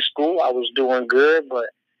enjoyed school. I was doing good, but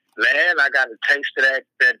man, I got a taste of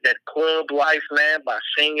that club life, man, by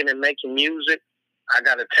singing and making music. I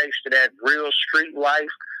got a taste of that real street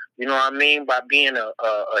life. You know what I mean? By being a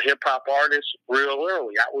hip-hop artist real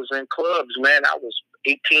early. I was in clubs, man. I was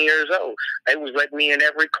 18 years old. They was letting me in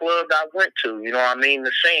every club I went to, you know what I mean,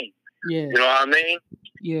 to sing. Yeah. You know what I mean?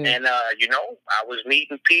 Yeah. And, you know, I was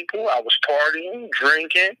meeting people. I was partying,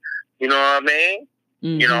 drinking. You know what I mean?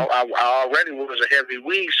 Mm-hmm. You know, I already was a heavy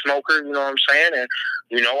weed smoker, you know what I'm saying? And,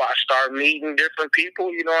 you know, I started meeting different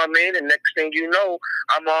people, you know what I mean? And next thing you know,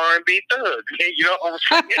 I'm R&B thug. You know what I'm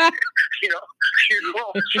saying? you know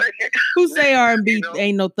what I'm saying? Who say R&B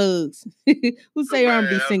ain't no thugs? Who say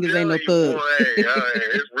R&B singers ain't no thugs? Boy, hey,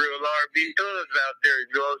 it's real R&B thugs out there,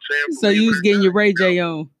 you know what I'm saying? So you was getting your Ray J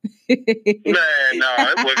on. Man, no,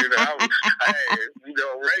 it wasn't. Hey, you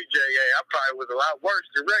know, Ray J, I probably was a lot worse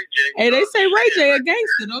than Ray J. Hey, they say Ray J a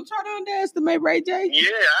gangster. Don't try to underestimate Ray J.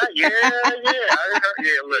 Yeah.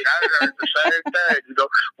 Look, I heard the same thing. You know,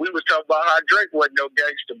 we was talking about how Drake wasn't no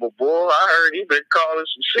gangster, but boy, I heard he been calling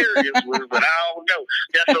some serious ones, but I don't know.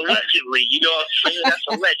 That's allegedly. You know what I'm saying? That's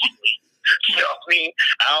allegedly. You know what I mean?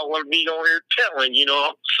 I don't want to be on here telling. You know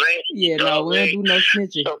what I'm saying? Yeah, no, we don't do no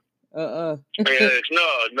snitching. So,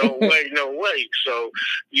 no way. So,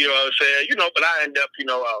 you know what I'm saying? You know, but I end up, you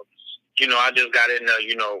know, I just got in there,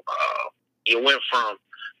 you know, it went from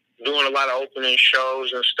doing a lot of opening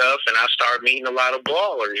shows and stuff, and I started meeting a lot of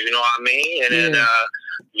ballers, you know what I mean? And then,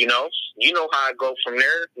 you know how I go from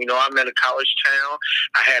there. You know, I'm in a college town.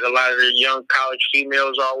 I had a lot of the young college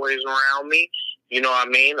females always around me. You know what I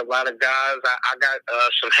mean? A lot of guys. I got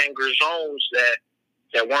some hangers-ons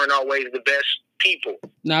that weren't always the best people.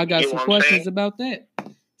 Now I got some questions about that.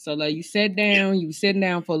 So, like, you sat down, you were sitting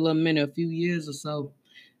down for a little minute, a few years or so.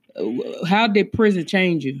 How did prison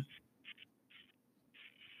change you?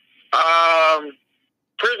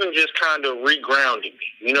 Prison just kind of regrounded me.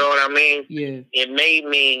 You know what I mean? Yeah. It made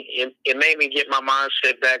me get my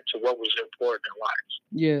mindset back to what was important in life.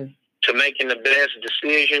 Yeah. To making the best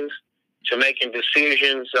decisions,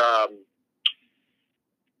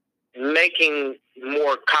 making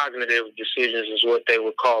more cognitive decisions is what they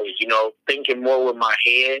would call it. You know, thinking more with my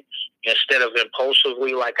head instead of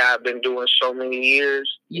impulsively like I've been doing so many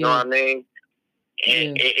years. You know what I mean?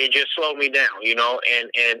 And it just slowed me down, you know,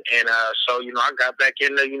 and so, you know, I got back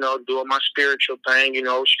into, you know, doing my spiritual thing, you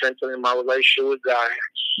know, strengthening my relationship with God,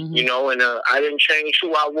 you know, and I didn't change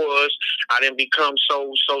who I was. I didn't become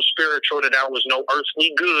so spiritual that I was no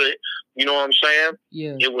earthly good. You know what I'm saying?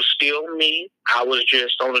 Yeah. It was still me. I was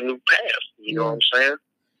just on a new path. You know what I'm saying?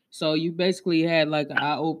 So you basically had like an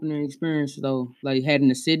eye-opening experience, though, like having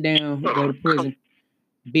to sit down, go to prison,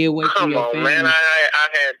 be away from your family. Come on, man. I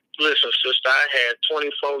had, listen, sister, I had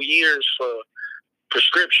 24 years for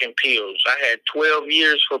prescription pills. I had 12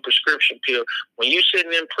 years for prescription pills. When you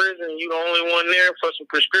sitting in prison, you the only one there for some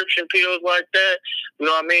prescription pills like that. You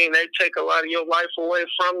know what I mean? They take a lot of your life away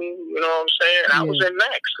from you. You know what I'm saying? I was at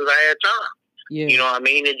max because I had time. Yeah. You know what I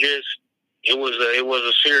mean? It was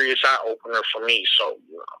a serious eye opener for me. So,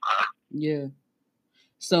 yeah.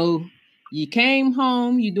 So you came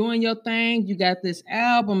home, you doing your thing, you got this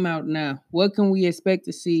album out now. What can we expect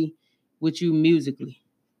to see with you musically?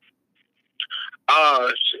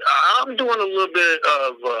 I'm doing a little bit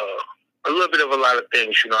of a lot of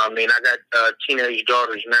things. You know what I mean? I got teenage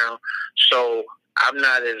daughters now, so I'm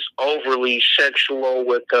not as overly sexual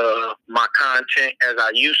with my content as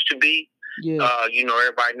I used to be. Yeah. You know,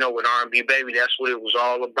 everybody know with R&B Baby, that's what it was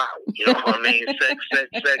all about. You know what I mean?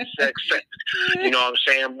 Sex. You know what I'm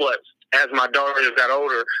saying? But as my daughters got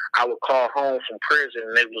older, I would call home from prison,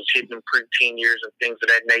 and they was hitting preteen years and things of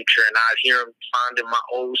that nature, and I'd hear them finding my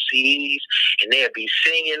old CDs, and they'd be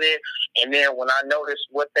singing it. And then when I noticed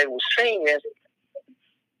what they were singing,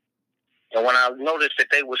 and when I noticed that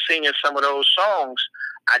they were singing some of those songs,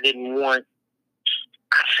 I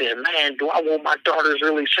said, man, do I want my daughters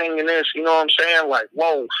really singing this? You know what I'm saying? Like,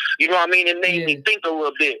 whoa. You know what I mean? It made me think a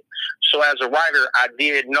little bit. So as a writer, I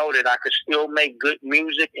did know that I could still make good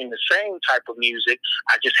music in the same type of music.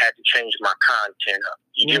 I just had to change my content up.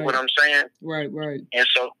 You get what I'm saying? Right. And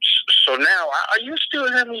so now, are you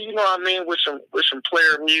still hearing me, you know what I mean, with some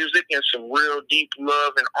player music and some real deep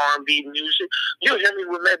love and R&B music? You'll hear me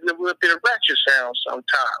with maybe a little bit of ratchet sound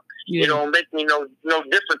sometime. Yeah. It don't make me no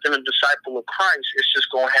different than a disciple of Christ. It's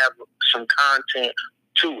just going to have some content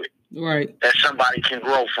to it. Right. That somebody can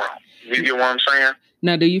grow from. You get what I'm saying?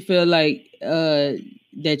 Now, do you feel like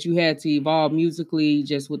that you had to evolve musically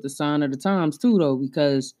just with the sign of the times too, though?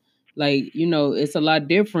 Because, like, you know, it's a lot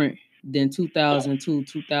different than 2002,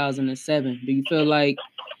 2007. Do you feel like,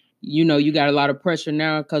 you know, you got a lot of pressure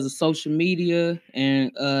now because of social media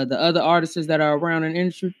and the other artists that are around in the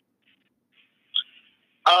industry?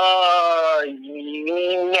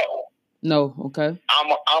 No, okay.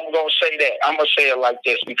 I'm gonna say that. I'm gonna say it like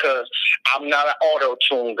this because I'm not an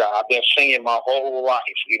auto-tune guy. I've been singing my whole life.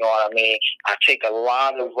 You know what I mean? I take a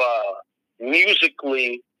lot of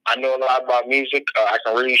musically. I know a lot about music. I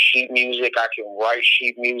can read sheet music. I can write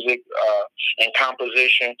sheet music and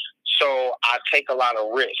composition. So I take a lot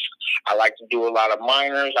of risks. I like to do a lot of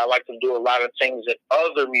minors. I like to do a lot of things that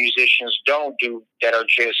other musicians don't do that are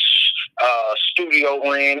just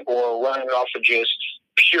studio in or running off of just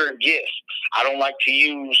pure gift. I don't like to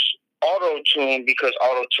use auto-tune because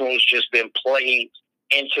auto-tune's just been played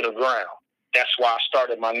into the ground. That's why I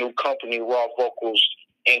started my new company, Raw Vocals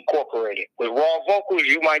Incorporated. With Raw Vocals,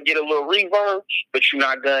 you might get a little reverb, but you're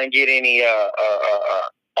not going to get any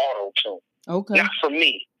auto-tune. Okay. Not from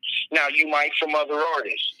me. Now, you might from other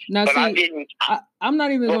artists. Now, but see, I didn't. I'm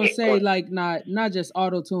not even going to say, like, not just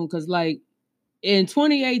auto-tune, because, like, in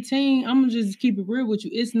 2018, I'm going to just keep it real with you.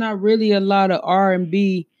 It's not really a lot of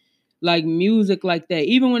R&B, like, music like that.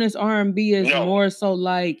 Even when it's R&B, it's more so,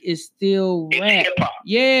 like, it's still rap. Hip-hop.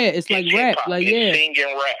 Yeah, it's like rap. Like, it's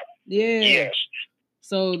singing rap. Yeah. Yes.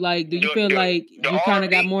 So, like, do you feel like you kind of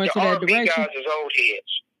got more into that direction? Guys is old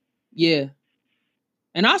heads. Yeah.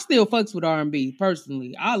 And I still fucks with R&B,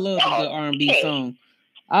 personally. I love a good R&B song.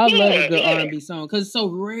 I love a good R&B song because it's so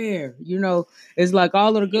rare. You know, it's like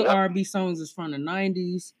all of the good R&B songs is from the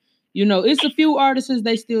 90s. You know, it's a few artists,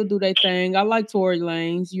 they still do their thing. I like Tory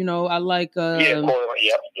Lanez. You know, I like I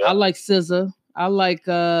like SZA. I like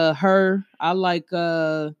her. I like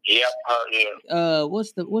what's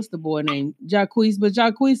the boy name? Jacquees, but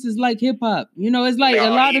Jacquees is like hip hop. You know, it's like a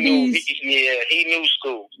lot of these. He new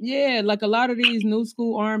school. Yeah, like a lot of these new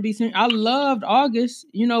school R&B singers. I loved August,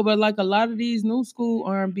 you know, but like a lot of these new school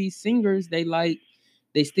R&B singers, they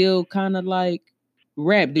still kind of like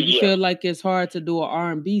rap. Did you feel like it's hard to do an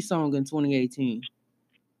R&B song in 2018?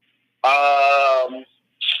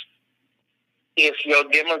 If your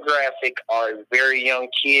demographic are very young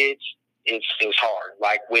kids, it's hard.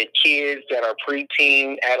 Like with kids that are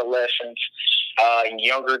preteen, adolescents,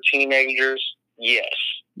 younger teenagers, yes.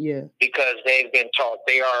 Yeah. Because they've been taught,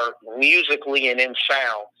 they are musically and in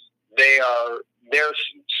sound,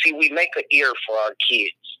 we make an ear for our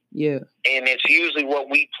kids. Yeah. And it's usually what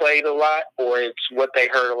we played a lot, or it's what they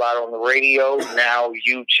heard a lot on the radio, now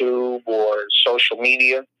YouTube or social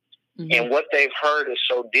media. Mm-hmm. And what they've heard is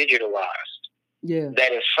so digitalized. Yeah.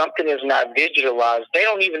 That if something is not digitalized, they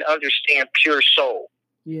don't even understand pure soul.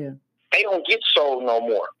 Yeah. They don't get soul no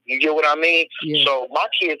more. You get what I mean? Yeah. So my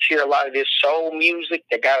kids hear a lot of this soul music.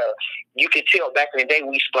 You could tell back in the day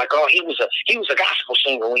we used to be like, oh, he was a gospel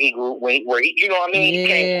singer when he grew, you know what I mean?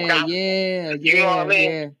 Yeah. You know what I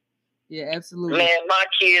mean? Yeah, absolutely. Man, my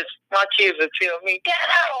kids will tell me, Dad,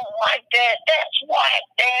 I don't like that. That's whack,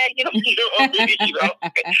 Dad. You know, they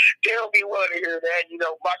don't be wanting to hear that. You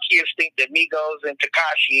know, my kids think that Migos and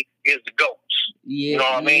Tekashi is the goats. Yeah, you know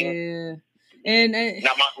what I mean? Yeah. And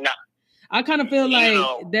I kind of feel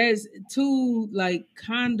like there's two, like,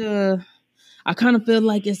 kind of, I kind of feel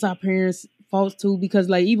like it's our parents' fault too, because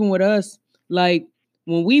like even with us, like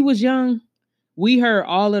when we was young, we heard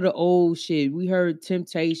all of the old shit. We heard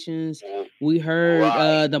Temptations, we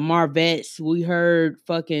heard the Marvettes, we heard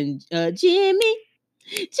fucking Jimmy,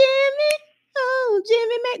 oh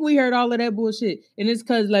Jimmy Mac. We heard all of that bullshit, and it's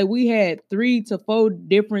because like we had 3 to 4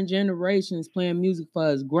 different generations playing music for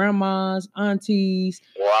us, grandmas, aunties.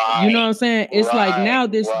 You know what I'm saying? It's like now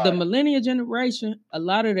the millennial generation, a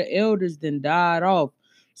lot of the elders then died off.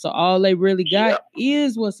 So all they really got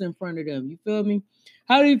is what's in front of them. You feel me?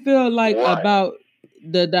 How do you feel like about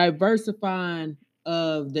the diversifying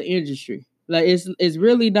of the industry? Like it's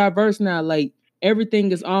really diverse now. Like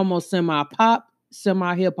everything is almost semi-pop,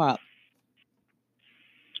 semi-hip-hop.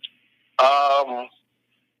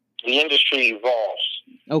 The industry evolves.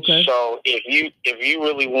 Okay. So if you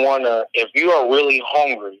really wanna, if you are really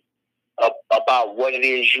hungry about what it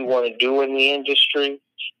is you want to do in the industry,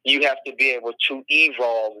 you have to be able to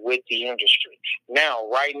evolve with the industry. Now,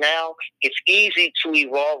 right now, it's easy to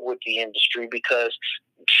evolve with the industry because,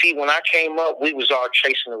 see, when I came up, we was all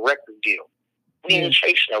chasing a record deal. We ain't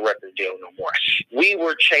chasing a record deal no more. We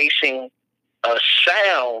were chasing a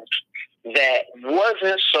sound that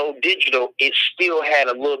wasn't so digital. It still had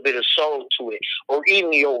a little bit of soul to it. Or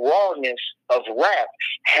even your rawness of rap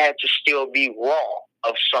had to still be raw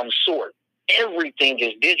of some sort. Everything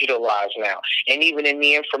is digitalized now. And even in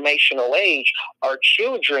the informational age, our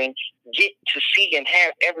children get to see and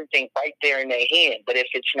have everything right there in their hand. But if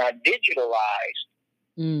it's not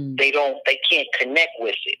digitalized, they can't connect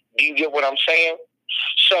with it. Do you get what I'm saying?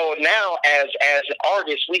 So now as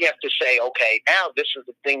artists, we have to say, okay, now this is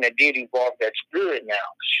the thing that did evolve that's good now.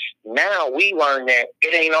 Now we learn that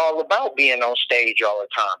it ain't all about being on stage all the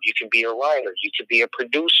time. You can be a writer. You can be a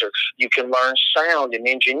producer. You can learn sound and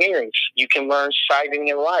engineering. You can learn sighting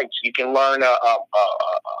and lights. You can learn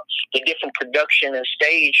the different production and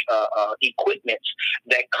stage equipments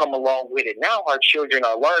that come along with it. Now our children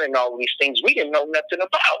are learning all these things we didn't know nothing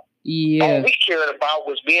about. Yeah. All we cared about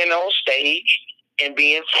was being on stage and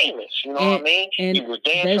being famous, you know what I mean? And you was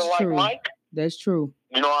dancing like true. Mike. That's true.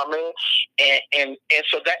 You know what I mean? And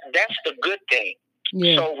so that's the good thing.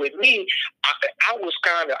 Yeah. So with me, I'm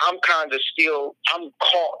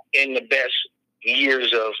caught in the best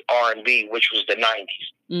years of R&B, which was the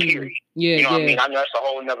 90s, period. Yeah, you know what I mean? I know that's a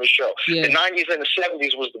whole nother show. Yeah. The 90s and the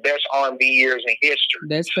 70s was the best R&B years in history.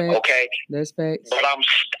 That's facts. Okay? That's facts. But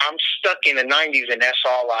I'm stuck in the 90s, and that's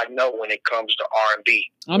all I know when it comes to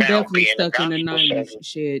R&B. I'm definitely stuck in the 90s.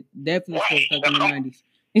 Shit, definitely still stuck in the 90s.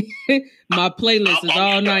 My playlist is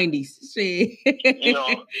all 90s. Shit. You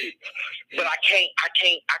know, but I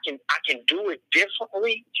can do it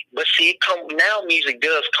differently. But see, now music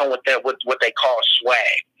does come with that, with what they call swag.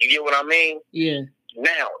 You get what I mean? Yeah.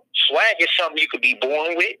 Now, swag is something you could be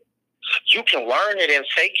born with. You can learn it and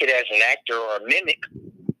fake it as an actor or a mimic,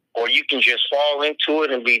 or you can just fall into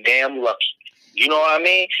it and be damn lucky. You know what I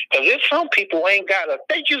mean? Because there's some people ain't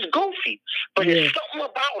they just goofy. But there's something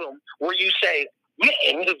about them where you say,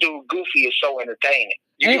 man, this dude Goofy is so entertaining.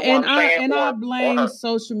 I blame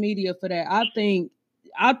social media for that. I think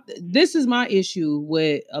this is my issue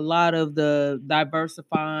with a lot of the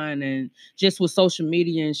diversifying and just with social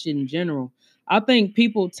media and shit in general. I think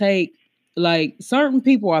people take, like, certain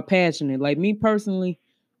people are passionate. Like me personally,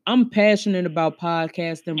 I'm passionate about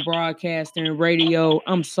podcasting, broadcasting, radio.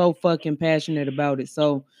 I'm so fucking passionate about it.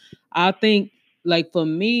 So I think, like, for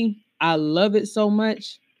me, I love it so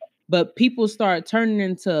much. But people start turning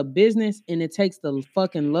into a business and it takes the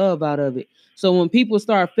fucking love out of it. So when people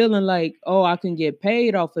start feeling like, oh, I can get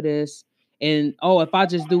paid off of this, and oh, if I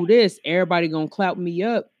just do this, everybody gonna clap me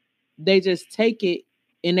up, they just take it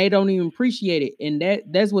and they don't even appreciate it. And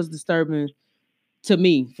that's what's disturbing to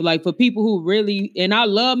me. For people who really, and I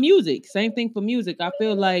love music, same thing for music. I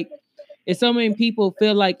feel like if so many people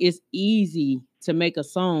feel like it's easy to make a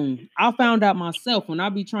song. I found out myself when I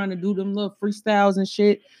be trying to do them little freestyles and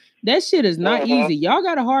shit. That shit is not easy. Y'all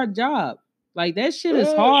got a hard job. Like, that shit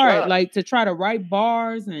is hard. Sure. Like, to try to write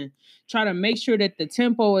bars and try to make sure that the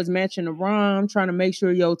tempo is matching the rhyme, trying to make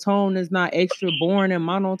sure your tone is not extra boring and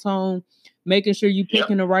monotone, making sure you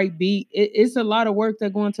picking the right beat. It's a lot of work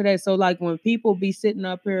that go into that. So, like, when people be sitting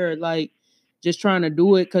up here, like, just trying to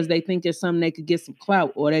do it because they think it's something they could get some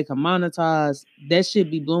clout or they can monetize, that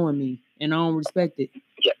shit be blowing me, and I don't respect it.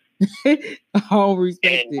 Yeah. I don't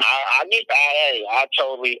respect it. I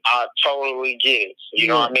totally get it. You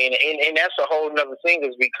know what I mean? And that's a whole nother thing,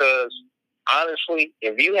 is because honestly,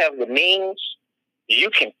 if you have the means,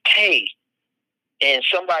 you can pay, and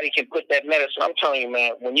somebody can put that medicine. I'm telling you,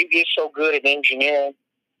 man, when you get so good at engineering,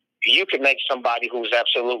 you can make somebody who's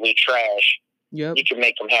absolutely trash Yep. you can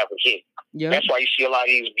make them have a hit. Yep. That's why you see a lot of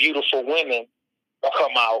these beautiful women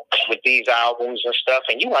come out with these albums and stuff,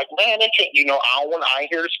 and you like, man, they can't, I ain't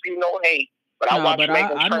here to spew no hate, but I watched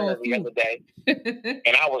Meghan Trainor the other day,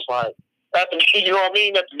 and I was like, you know what I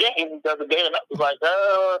mean, at the game the other day, and I was like,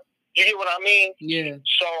 you get what I mean? Yeah.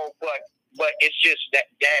 So, but it's just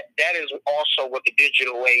that is also what the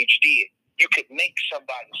digital age did. You could make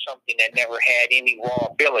somebody something that never had any raw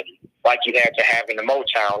ability, like you had to have in the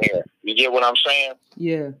Motown era. You get what I'm saying?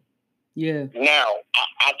 Yeah. Yeah. Now,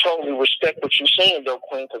 I totally respect what you're saying, though,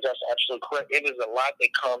 Queen, because that's absolutely correct. It is a lot that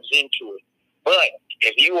comes into it. But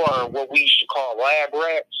if you are what we used to call lab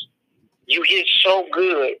rats, you get so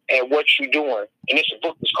good at what you're doing. And it's a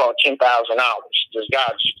book that's called 10,000 Hours. This guy,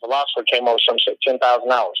 this philosopher came over, some said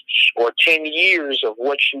 10,000 hours, or 10 years of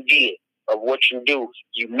what you did, of what you do,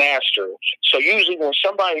 you master it. So usually when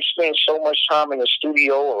somebody spends so much time in the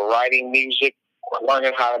studio or writing music, or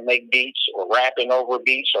learning how to make beats, or rapping over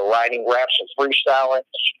beats, or writing raps and freestyling,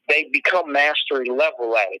 they become mastery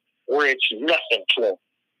level at it, where it's nothing to them.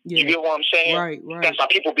 Yeah. You get what I'm saying? Right. That's why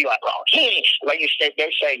people be like, oh, like you said,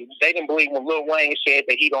 they say they didn't believe when Lil Wayne said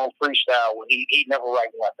that he don't freestyle when he never write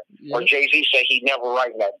nothing. Yeah. Or Jay-Z said he never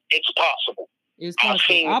write nothing. It's possible. It's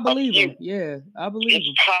possible. I believe him. Yeah, I believe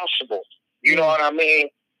it's possible. You know what I mean?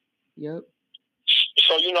 Yep.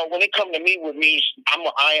 So, when it comes to me with music,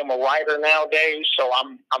 I am a writer nowadays, so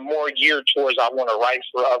I'm more geared towards I want to write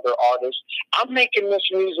for other artists. I'm making this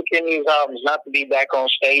music in these albums not to be back on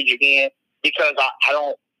stage again, because I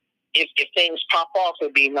don't, if things pop off,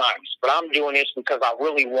 it'd be nice. But I'm doing this because I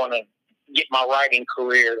really want to get my writing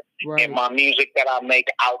career and my music that I make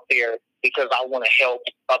out there, because I want to help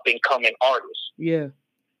up and coming artists. Yeah.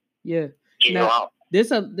 Yeah.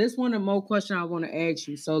 This one of more question I want to ask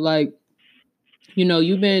you. So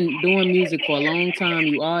you've been doing music for a long time.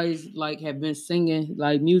 You always have been singing.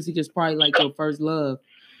 Music is probably your first love.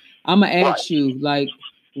 I'm gonna ask you,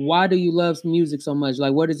 why do you love music so much?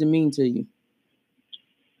 What does it mean to you?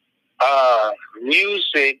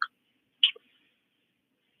 Music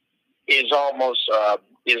is almost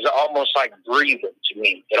like breathing to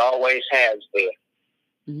me. It always has been.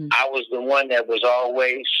 Mm-hmm. I was the one that was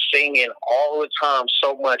always singing all the time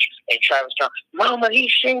so much, and Travis John, Mama,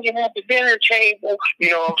 he's singing at the dinner table.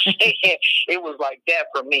 You know what I'm saying? It was like that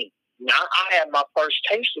for me. Now, I had my first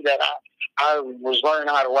taste of that. I was learning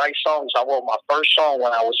how to write songs. I wrote my first song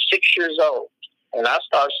when I was 6 years old, and I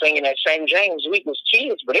started singing at St. James. We was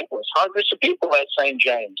kids, but it was hundreds of people at St.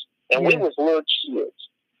 James, and we was little kids.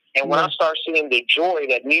 And when I started seeing the joy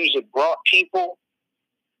that music brought people,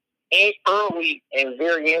 early and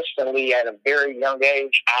very instantly at a very young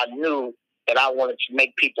age, I knew that I wanted to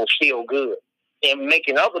make people feel good. And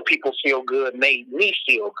making other people feel good made me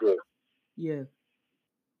feel good. Yeah.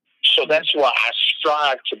 So that's why I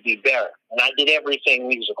strive to be better. And I did everything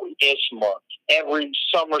musically. ISMA, every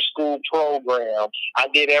summer school program. I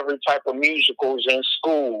did every type of musicals in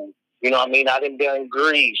school. You know what I mean? I done done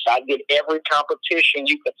Grease. I did every competition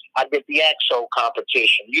I did the AXO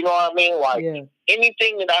competition. You know what I mean?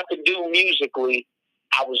 Anything that I could do musically,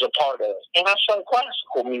 I was a part of. And I sung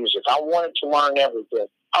classical music. I wanted to learn everything.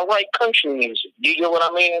 I write country music. Do you get what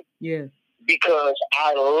I mean? Yeah. Because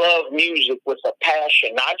I love music with a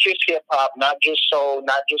passion. Not just hip-hop, not just soul,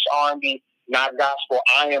 not just R&B, not gospel.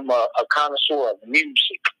 I am a connoisseur of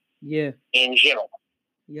music. Yeah. In general.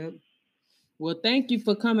 Yep. Well, thank you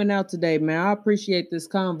for coming out today, man. I appreciate this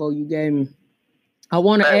convo you gave me. I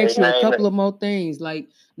want to ask you a couple of more things.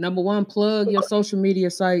 Number one, plug your social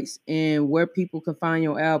media sites and where people can find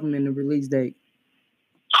your album and the release date.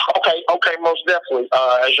 Okay, most definitely.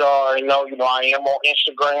 As y'all already know, I am on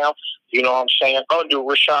Instagram. You know what I'm saying? Under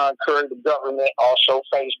Rashawn Curry, the government. Also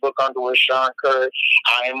Facebook under Rashawn Curry.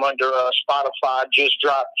 I am under Spotify. Just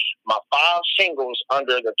dropped my 5 singles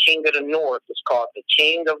under the King of the North. It's called The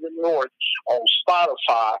King of the North on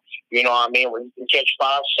Spotify. You know what I mean? Where you can catch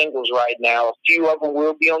 5 singles right now. A few of them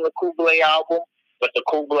will be on the Kublé album, but the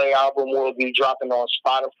Kublé album will be dropping on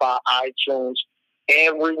Spotify, iTunes,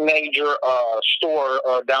 every major store,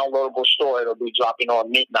 downloadable store. It'll be dropping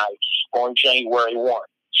on midnight on January 1.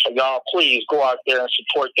 So y'all, please go out there and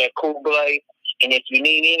support that Kublé. And if you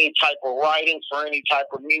need any type of writing for any type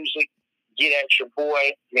of music, get at your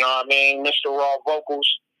boy. You know what I mean, Mr. Raw Vocals.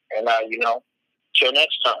 And till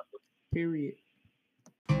next time. Period.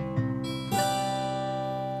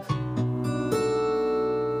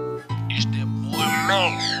 It's that boy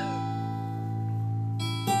Max.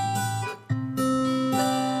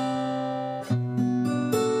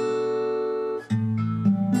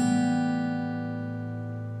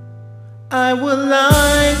 I would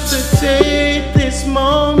like to take this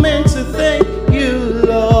moment to thank you,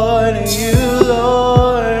 Lord, and you,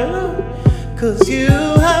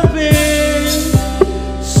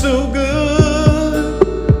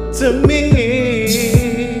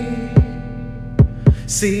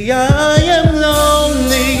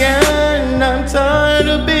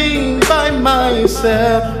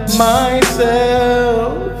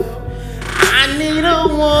 myself. I need a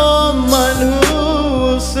woman who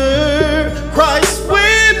will serve Christ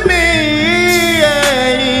with me.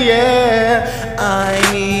 Yeah. I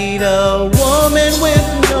need a woman with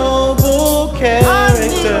noble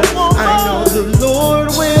character. I know the Lord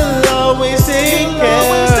will always take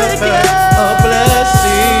care of her.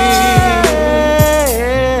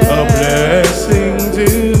 A blessing to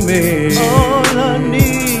me. All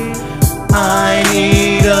I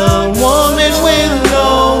need a woman with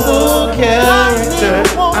noble character.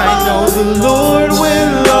 I know the Lord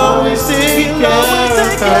will always take care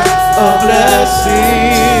of her.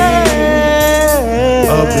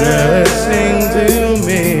 A blessing to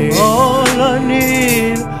me. All I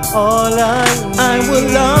need. I would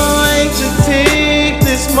like to take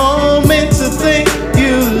this moment to thank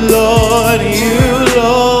you, Lord,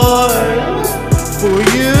 for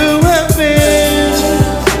you have been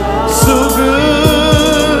so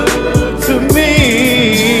good to me.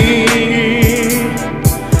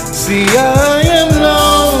 See, I am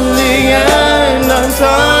lonely and I'm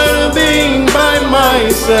tired of being by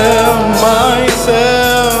myself.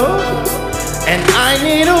 And I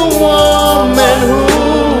need a woman who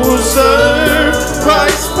will serve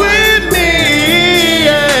Christ with me.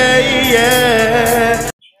 Yeah.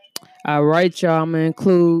 All right, y'all. I'm gonna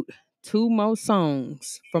include 2 more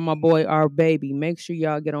songs from my boy R Baby. Make sure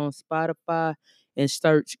y'all get on Spotify and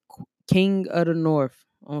search King of the North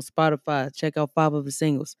on Spotify. Check out 5 of his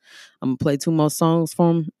singles. I'm gonna play 2 more songs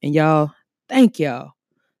from him. And y'all, thank y'all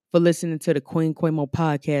for listening to the Queen Quemo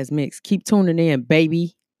podcast mix. Keep tuning in,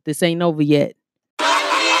 baby. This ain't over yet.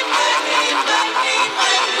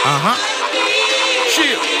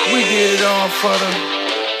 Shit, we did it all for them.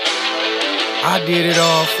 I did it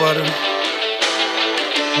all for them.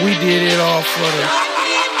 We did it all for them.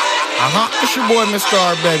 It's your boy, Mr.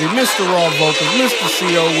 R Baby, Mr. Raw Vocals, Mr.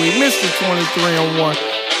 COE, Mr. 2301,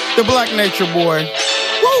 the Black Nature Boy.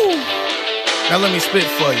 Woo! Now let me spit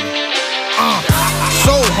for you.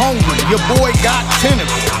 So hungry, your boy got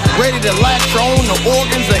tentacles, ready to latch on the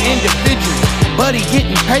organs of individuals. Buddy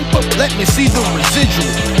getting paper, let me see the residual.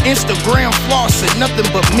 Instagram flossing, nothing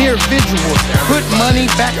but mere visuals. Put money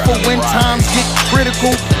back for when times get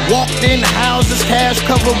critical. Walked in houses, cash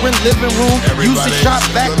covering living room. Used to shop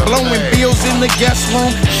back, blowing bills in the guest room.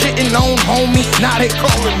 Shitting on homie, now they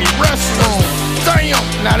calling me restroom. Damn,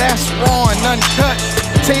 now that's raw and uncut.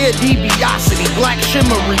 Ted DiBiase, black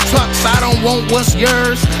shimmery tux. I don't want what's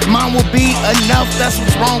yours, mine will be enough. That's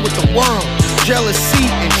what's wrong with the world. Jealousy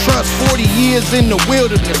and trust, 40 years in the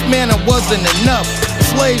wilderness, man, it wasn't enough.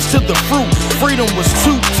 Slaves to the fruit, freedom was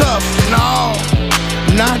too tough. No,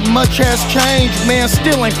 not much has changed, man,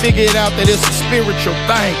 still ain't figured out that it's a spiritual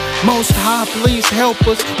thing. Most High, please help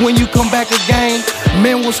us when you come back again.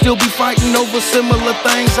 Men will still be fighting over similar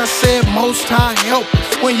things. I said, Most High, help us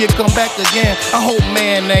when you come back again. I hope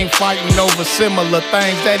man ain't fighting over similar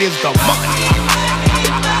things. That is the money.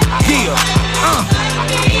 Yeah,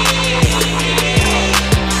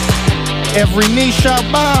 Every knee shall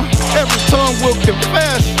bow, every tongue will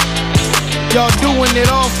confess. Y'all doing it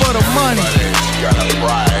all for the money.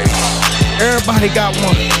 Everybody got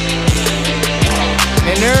one.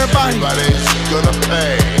 And everybody's gonna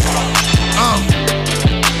pay.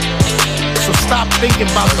 So stop thinking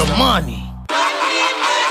about the money.